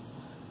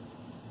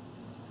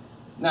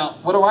 Now,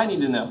 what do I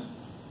need to know?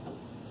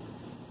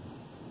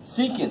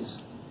 Secant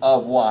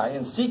of y,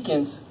 and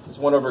secant is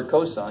 1 over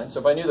cosine. So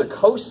if I knew the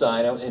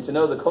cosine, and to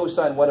know the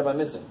cosine, what am I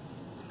missing?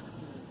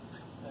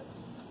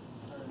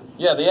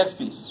 Yeah, the x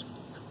piece,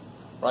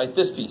 right?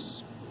 This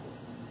piece.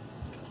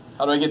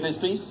 How do I get this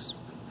piece?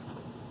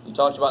 You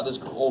talked about this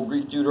old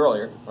Greek dude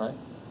earlier, right?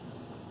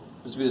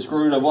 This would be the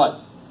square root of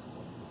what?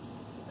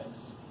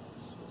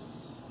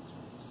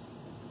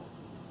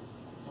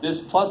 This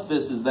plus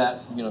this is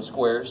that,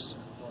 squares.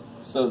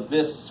 So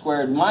this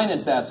squared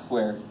minus that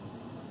squared.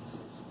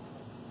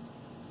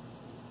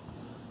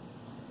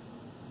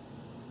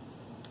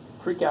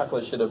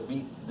 Pre-calculus should have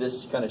beat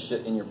this kind of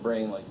shit in your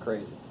brain like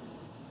crazy.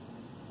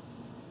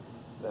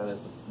 That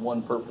is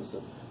one purpose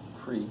of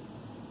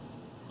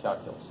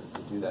pre-calculus, is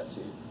to do that to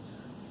you.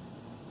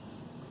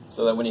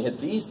 So that when you hit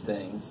these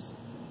things,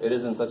 it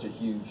isn't such a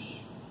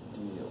huge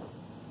deal.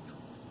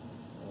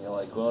 And you're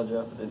like, well,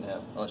 Jeff, it didn't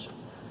happen. Oh, shit.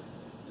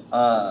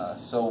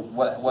 So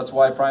what's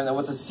y prime then?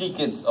 What's the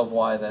secant of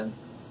y then?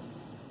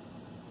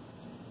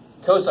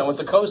 Cosine. What's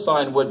the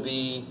cosine would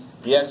be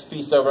the x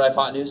piece over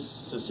hypotenuse.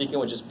 So secant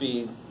would just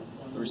be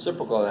the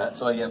reciprocal of that.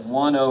 So I get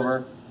 1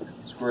 over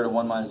square root of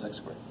 1 minus x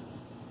squared.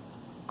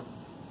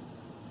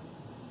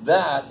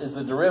 That is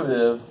the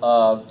derivative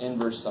of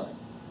inverse sine.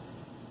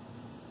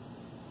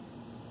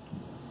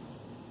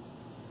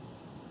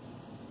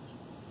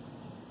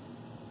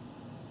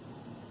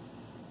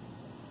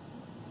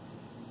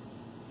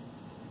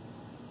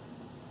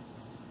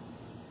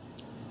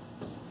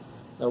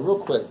 Now, real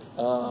quick,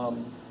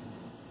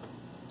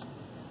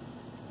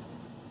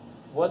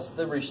 what's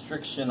the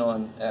restriction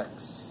on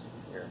x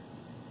here?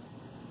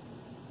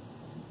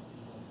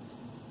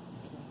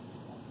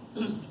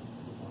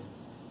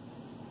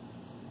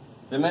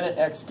 The minute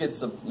x gets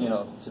to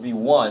be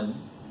 1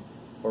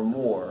 or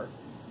more,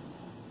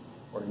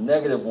 or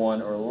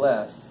 -1 or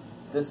less,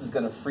 this is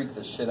going to freak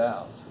the shit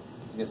out.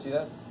 You can see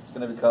that? It's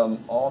going to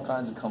become all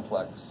kinds of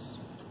complex.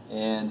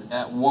 And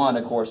at 1,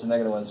 of course, the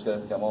 -1 is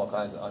going to become all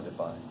kinds of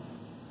undefined.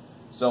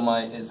 So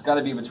it's got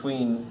to be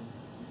between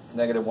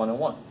 -1 and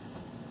 1.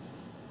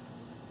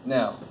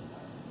 Now,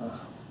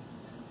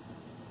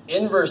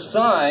 inverse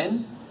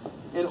sine,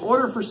 in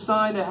order for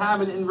sine to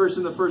have an inverse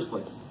in the first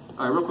place.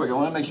 All right, real quick, I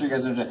want to make sure you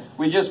guys understand.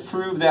 We just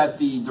proved that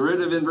the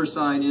derivative of inverse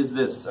sine is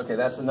this. Okay,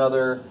 that's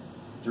another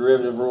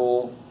derivative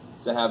rule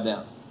to have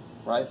down,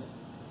 right?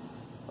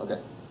 Okay.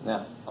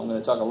 Now, I'm going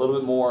to talk a little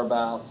bit more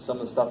about some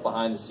of the stuff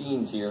behind the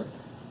scenes here.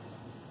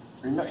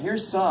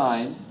 Here's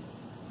sine.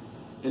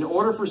 In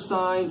order for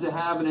sine to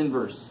have an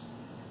inverse,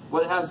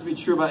 what has to be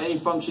true about any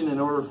function in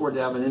order for it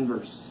to have an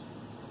inverse?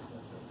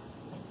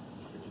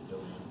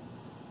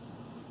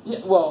 Yeah,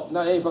 well,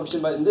 not any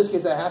function, but in this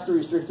case I have to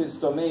restrict its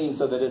domain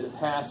so that it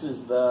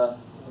passes the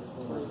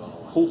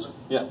horizontal.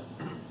 Yeah.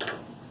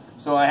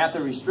 So I have to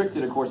restrict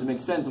it, of course. It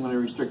makes sense. I'm going to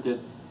restrict it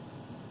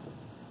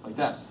like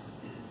that.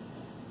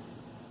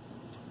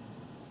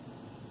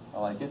 I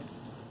like it.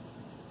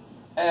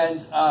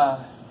 And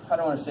how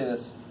do I want to say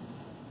this?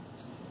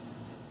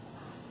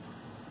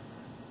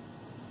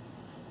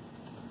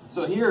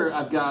 So here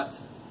I've got,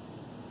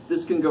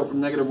 this can go from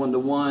 -1 to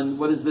 1.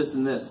 What is this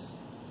and this?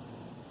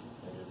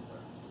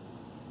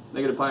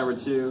 Negative pi over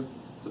 2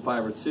 to pi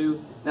over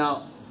 2.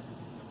 Now,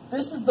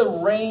 this is the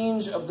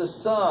range of the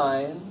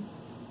sine.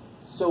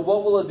 So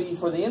what will it be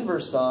for the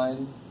inverse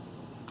sine?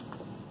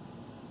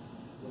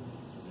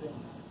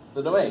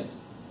 The domain.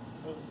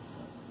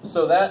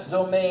 So that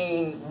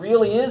domain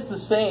really is the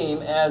same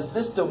as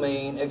this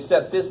domain,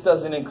 except this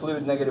doesn't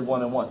include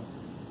 -1 and 1.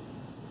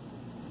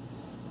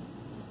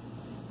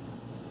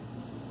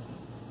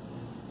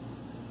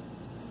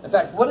 In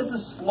fact, what is the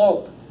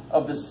slope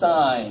of the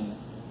sine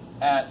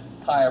at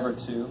pi over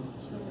 2?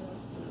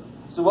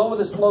 So what would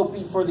the slope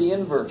be for the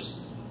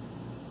inverse?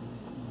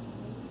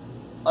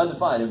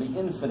 Undefined. It would be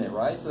infinite,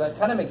 right? So that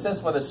kind of makes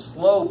sense why the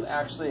slope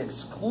actually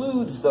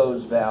excludes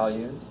those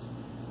values.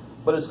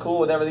 But it's cool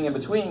with everything in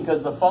between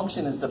because the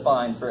function is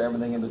defined for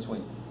everything in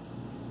between.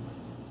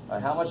 All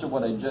right, how much of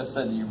what I just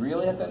said do you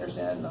really have to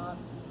understand? Not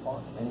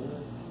any of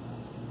it.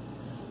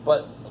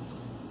 But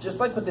just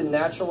like with the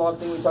natural log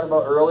thing we talked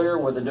about earlier,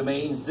 where the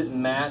domains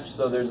didn't match,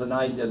 so there's an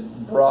idea,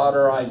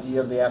 broader idea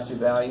of the absolute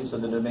value, so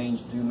the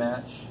domains do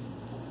match.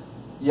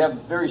 You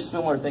have very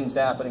similar things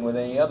happening with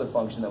any other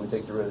function that we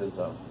take derivatives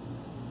of.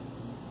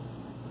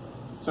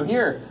 So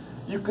here,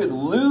 you could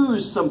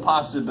lose some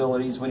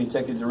possibilities when you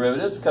take a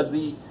derivative, because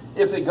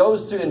if it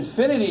goes to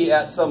infinity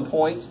at some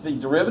point, the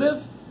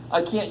derivative,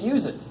 I can't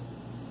use it.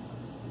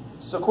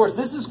 So of course,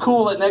 this is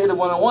cool at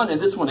 -1 and 1,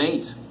 and this one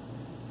ain't.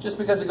 Just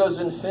because it goes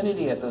to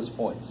infinity at those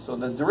points. So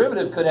the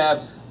derivative could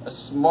have a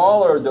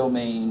smaller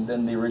domain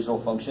than the original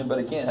function, but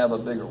it can't have a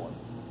bigger one.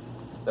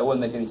 That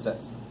wouldn't make any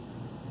sense.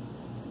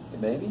 Okay,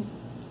 maybe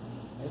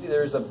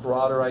there's a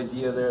broader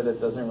idea there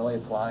that doesn't really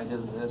apply to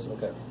this.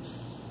 Okay.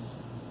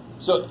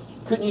 So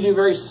couldn't you do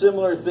very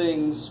similar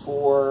things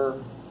for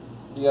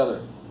the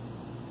other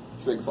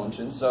trig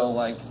functions? So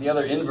like the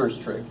other inverse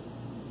trig.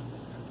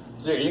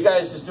 So here, you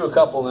guys just do a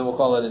couple and then we'll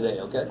call it a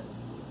day, okay?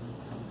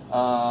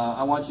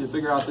 I want you to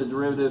figure out the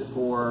derivative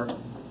for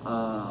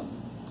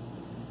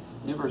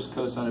inverse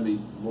cosine would be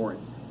boring.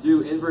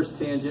 Do inverse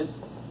tangent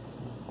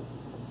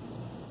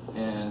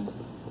and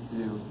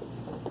do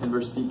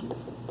inverse secant.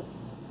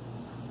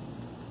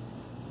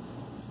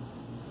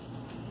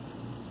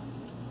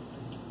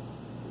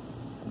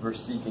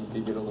 Inverse secant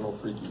could get a little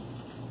freaky.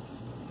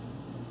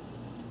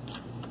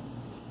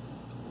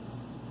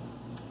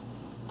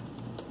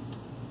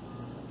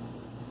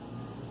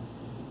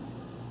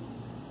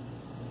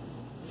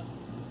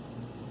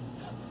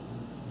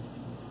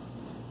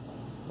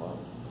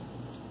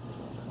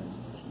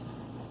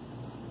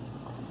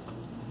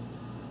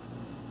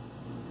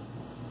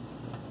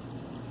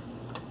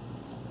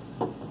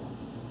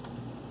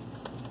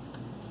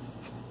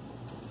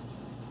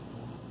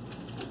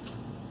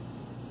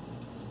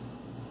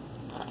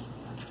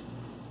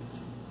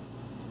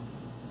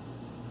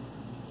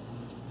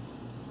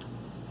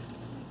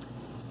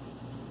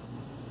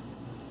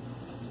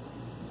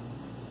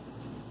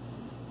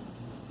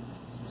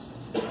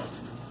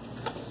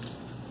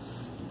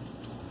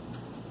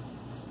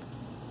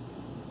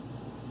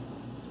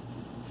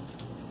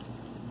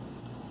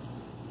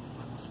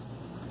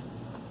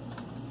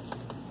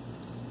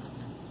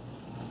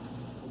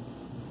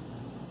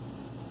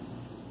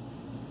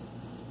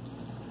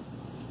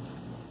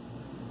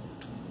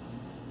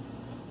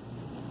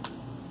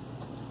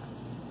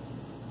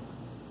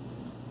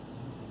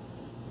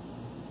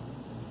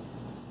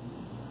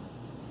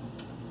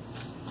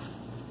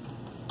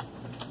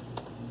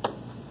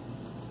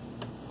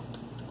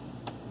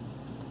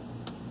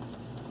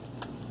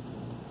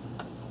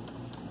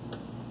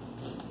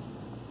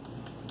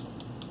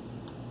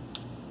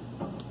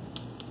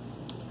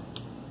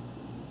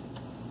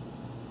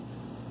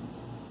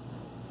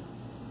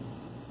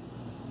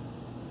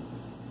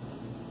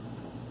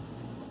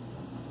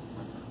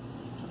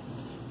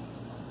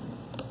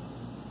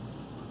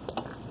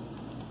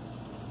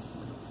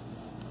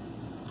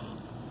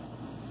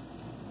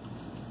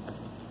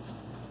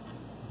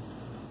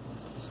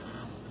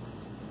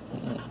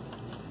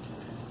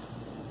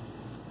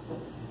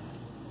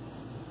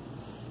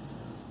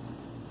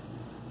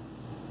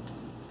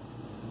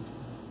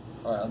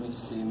 All right, let me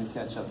see. Let me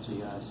catch up to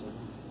you guys.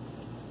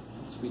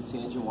 So, sweet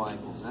tangent y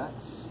equals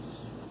x.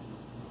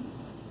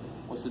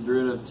 What's the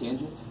derivative of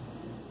tangent?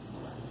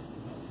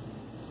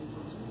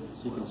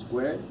 Secant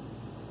squared.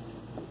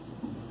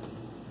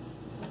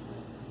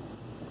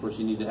 Of course,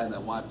 you need to have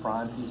that y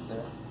prime piece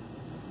there.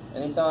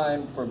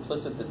 Anytime for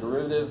implicit the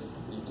derivative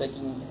you're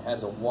taking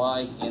has a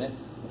y in it,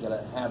 you've got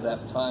to have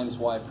that times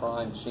y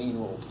prime chain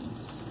rule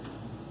piece.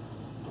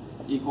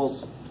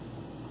 Equals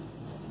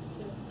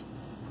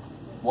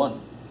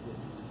 1.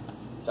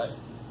 Scheiße.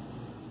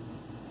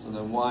 So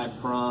then y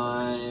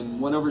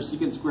prime, 1 over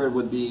secant squared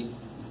would be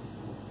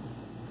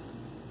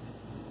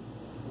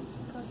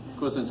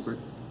cosine squared.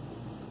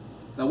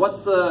 Now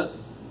what's the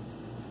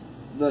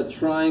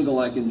triangle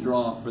I can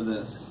draw for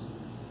this?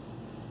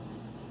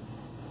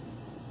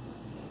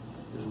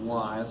 There's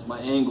y, that's my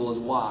angle is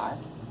y.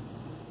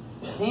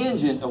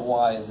 Tangent of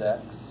y is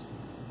x.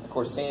 Of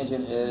course,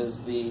 tangent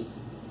is the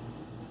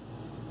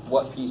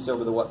what piece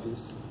over the what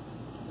piece?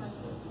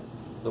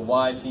 The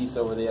y piece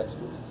over the x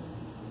piece.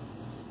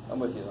 I'm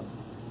with you though.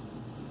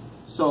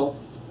 So,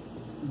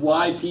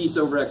 y piece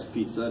over x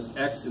piece. So that's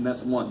x and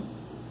that's 1.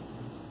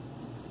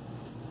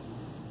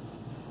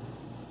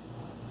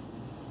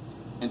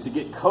 And to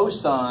get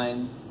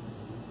cosine,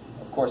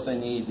 of course I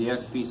need the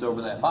x piece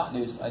over the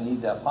hypotenuse. I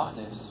need the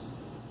hypotenuse.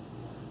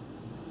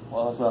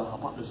 Well, that's the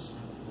hypotenuse.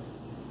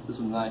 This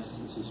one's nice.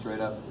 This is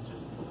straight up.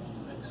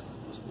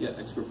 Yeah,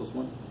 x squared plus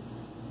 1.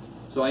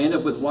 So I end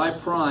up with y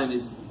prime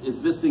is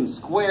this thing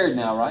squared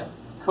now, right?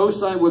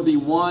 Cosine would be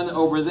 1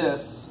 over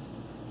this.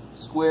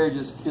 Square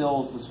just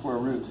kills the square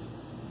root.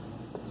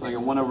 So I get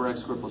 1 over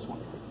x squared plus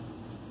 1.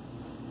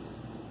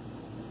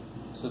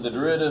 So the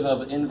derivative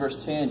of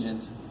inverse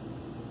tangent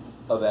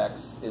of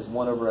x is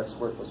 1 over x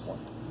squared plus 1.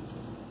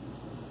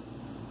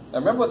 Now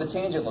remember what the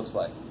tangent looks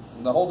like.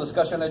 The whole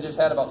discussion I just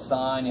had about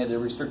sine, you had to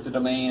restrict the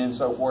domain and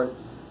so forth.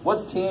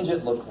 What's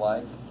tangent look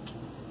like?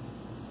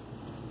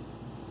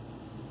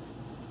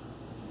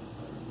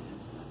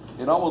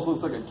 It almost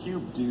looks like a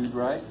cube, dude,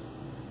 right?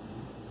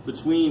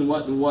 Between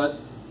what and what?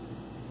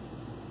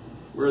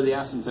 Where are the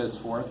asymptotes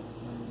for it?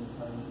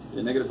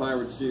 Yeah, negative pi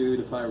over 2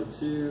 to pi over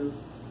 2.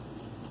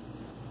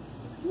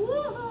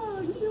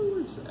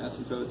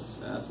 Asymptotes,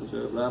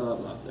 asymptote, blah, blah,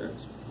 blah. There it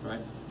is,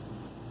 right?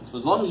 So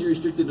as long as you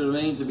restricted the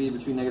domain to be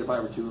between negative pi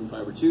over 2 and pi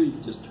over 2, you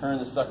can just turn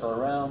the sucker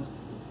around.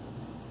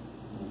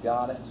 You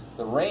got it.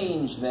 The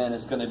range then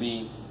is going to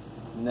be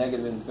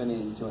negative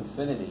infinity to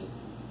infinity.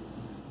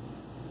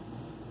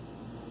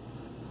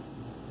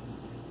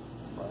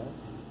 Right?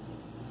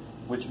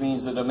 Which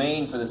means the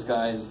domain for this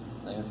guy is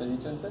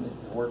infinity to infinity.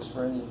 It works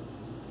for any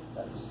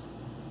x.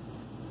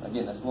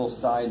 Again, that's little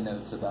side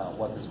notes about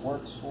what this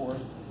works for.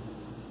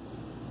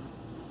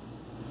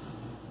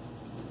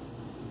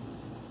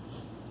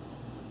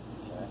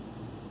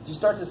 You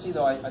start to see,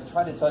 though, I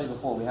tried to tell you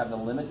before, we have the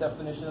limit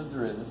definition of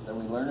derivatives,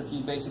 then we learn a few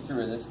basic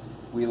derivatives,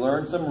 we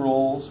learn some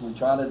rules, we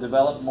try to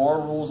develop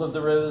more rules of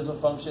derivatives of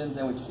functions,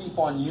 and we keep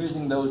on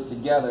using those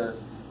together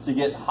to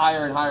get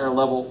higher and higher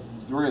level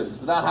derivatives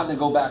without having to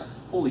go back.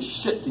 Holy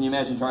shit, can you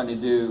imagine trying to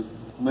do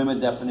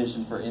limit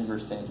definition for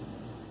inverse tangent?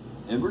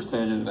 Inverse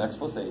tangent of x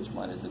plus h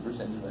minus inverse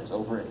tangent of x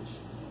over h.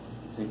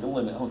 Take the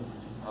limit.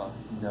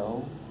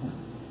 No.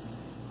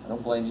 I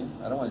don't blame you.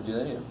 I don't want to do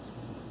that either.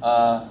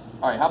 All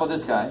right, how about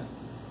this guy?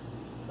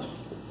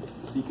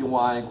 Secant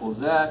y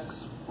equals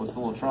x. What's the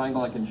little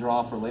triangle I can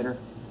draw for later?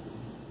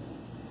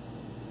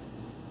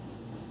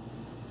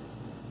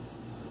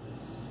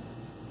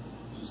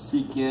 So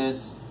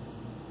secant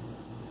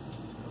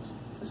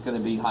is going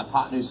to be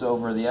hypotenuse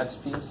over the x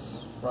piece,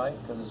 right?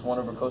 Because it's 1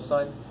 over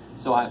cosine.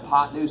 So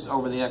hypotenuse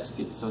over the x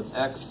piece. So it's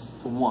x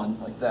to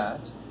 1, like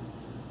that.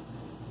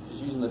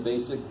 Just using the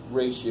basic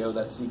ratio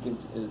that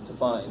secant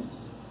defines.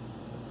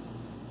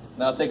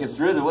 Now take its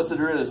derivative. What's the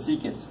derivative of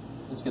secant?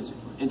 This gets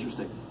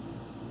interesting.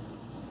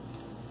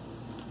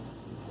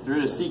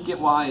 Derivative of secant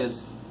y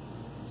is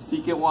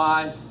secant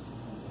y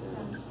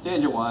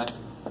tangent y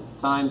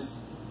times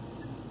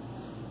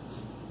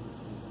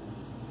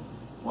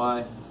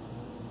y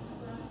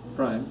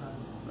prime.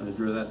 I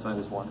drew that sign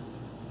as 1.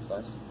 That's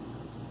nice.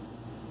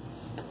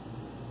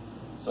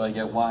 So I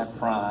get y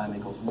prime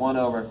equals 1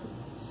 over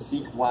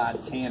sec y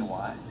tan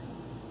y.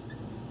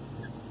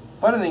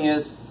 Funny thing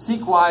is,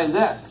 sec y is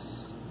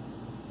x.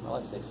 Well,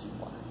 let's say sec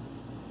y.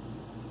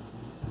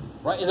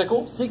 Right? Is that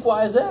cool? Sec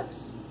y is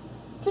x.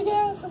 Kick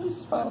ass. At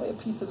least finally a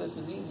piece of this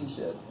is easy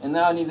shit. And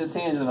now I need the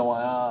tangent of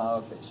y. Ah,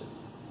 okay, shit.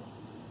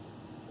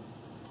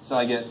 So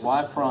I get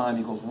y prime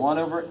equals 1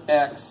 over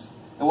x.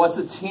 And what's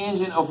the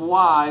tangent of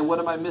y? What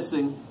am I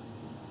missing?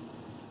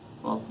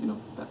 Well, you know,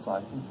 that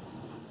side.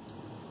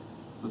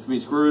 So it's going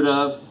to be square root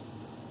of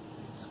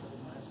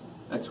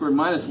x squared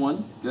minus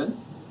 1. Good.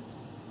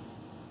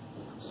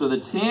 So the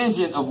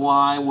tangent of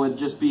y would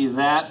just be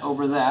that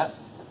over that.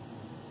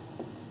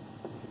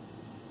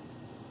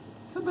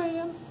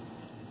 Kabam.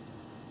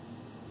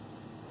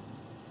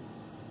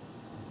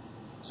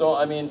 So,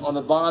 I mean, on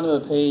the bottom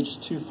of page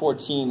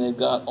 214, they've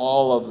got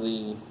all of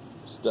the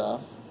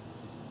stuff.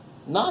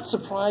 Not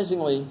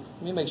surprisingly,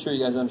 let me make sure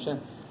you guys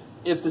understand.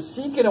 If the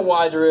secant of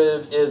y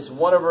derivative is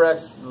 1 over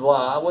x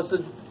blah, what's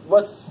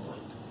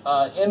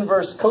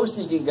inverse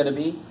cosecant going to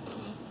be?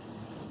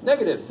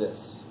 Negative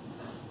this.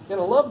 You're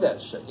going to love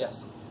that shit.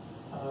 Yes?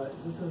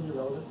 Is this going to be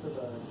relevant for the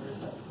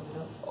third test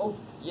coming up? Oh,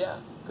 yeah.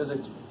 Because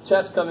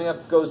test coming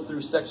up goes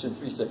through section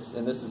 3.6,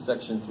 and this is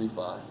section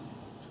 3.5.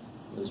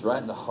 It was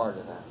right in the heart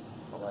of that.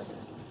 I like it.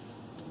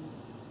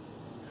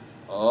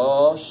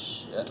 Oh,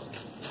 shit.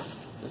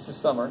 This is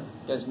summer.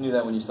 You guys knew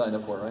that when you signed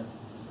up for it, right?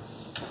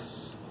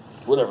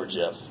 Whatever,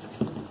 Jeff.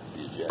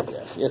 You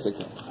jackass. Yes, I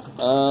can.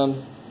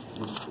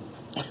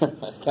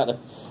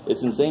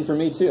 It's insane for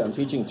me, too. I'm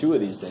teaching 2 of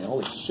these things.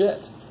 Holy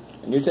shit.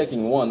 And you're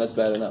taking 1. That's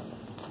bad enough.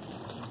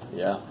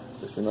 Yeah,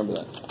 just remember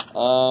that.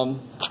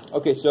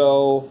 Okay,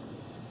 so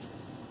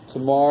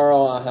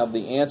tomorrow I'll have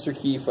the answer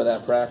key for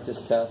that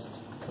practice test.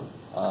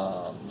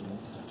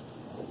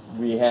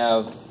 We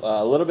have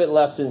a little bit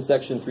left in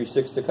section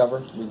 3.6 to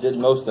cover. We did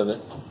most of it.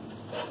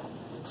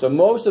 So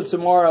most of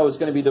tomorrow is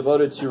going to be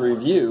devoted to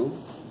review.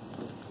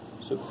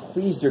 So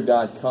please, dear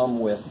God, come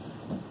with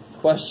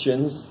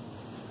questions,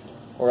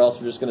 or else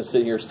we're just going to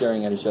sit here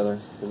staring at each other.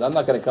 Because I'm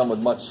not going to come with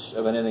much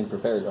of anything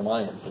prepared on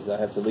my end, because I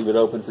have to leave it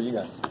open for you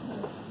guys.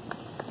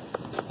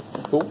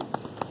 Cool?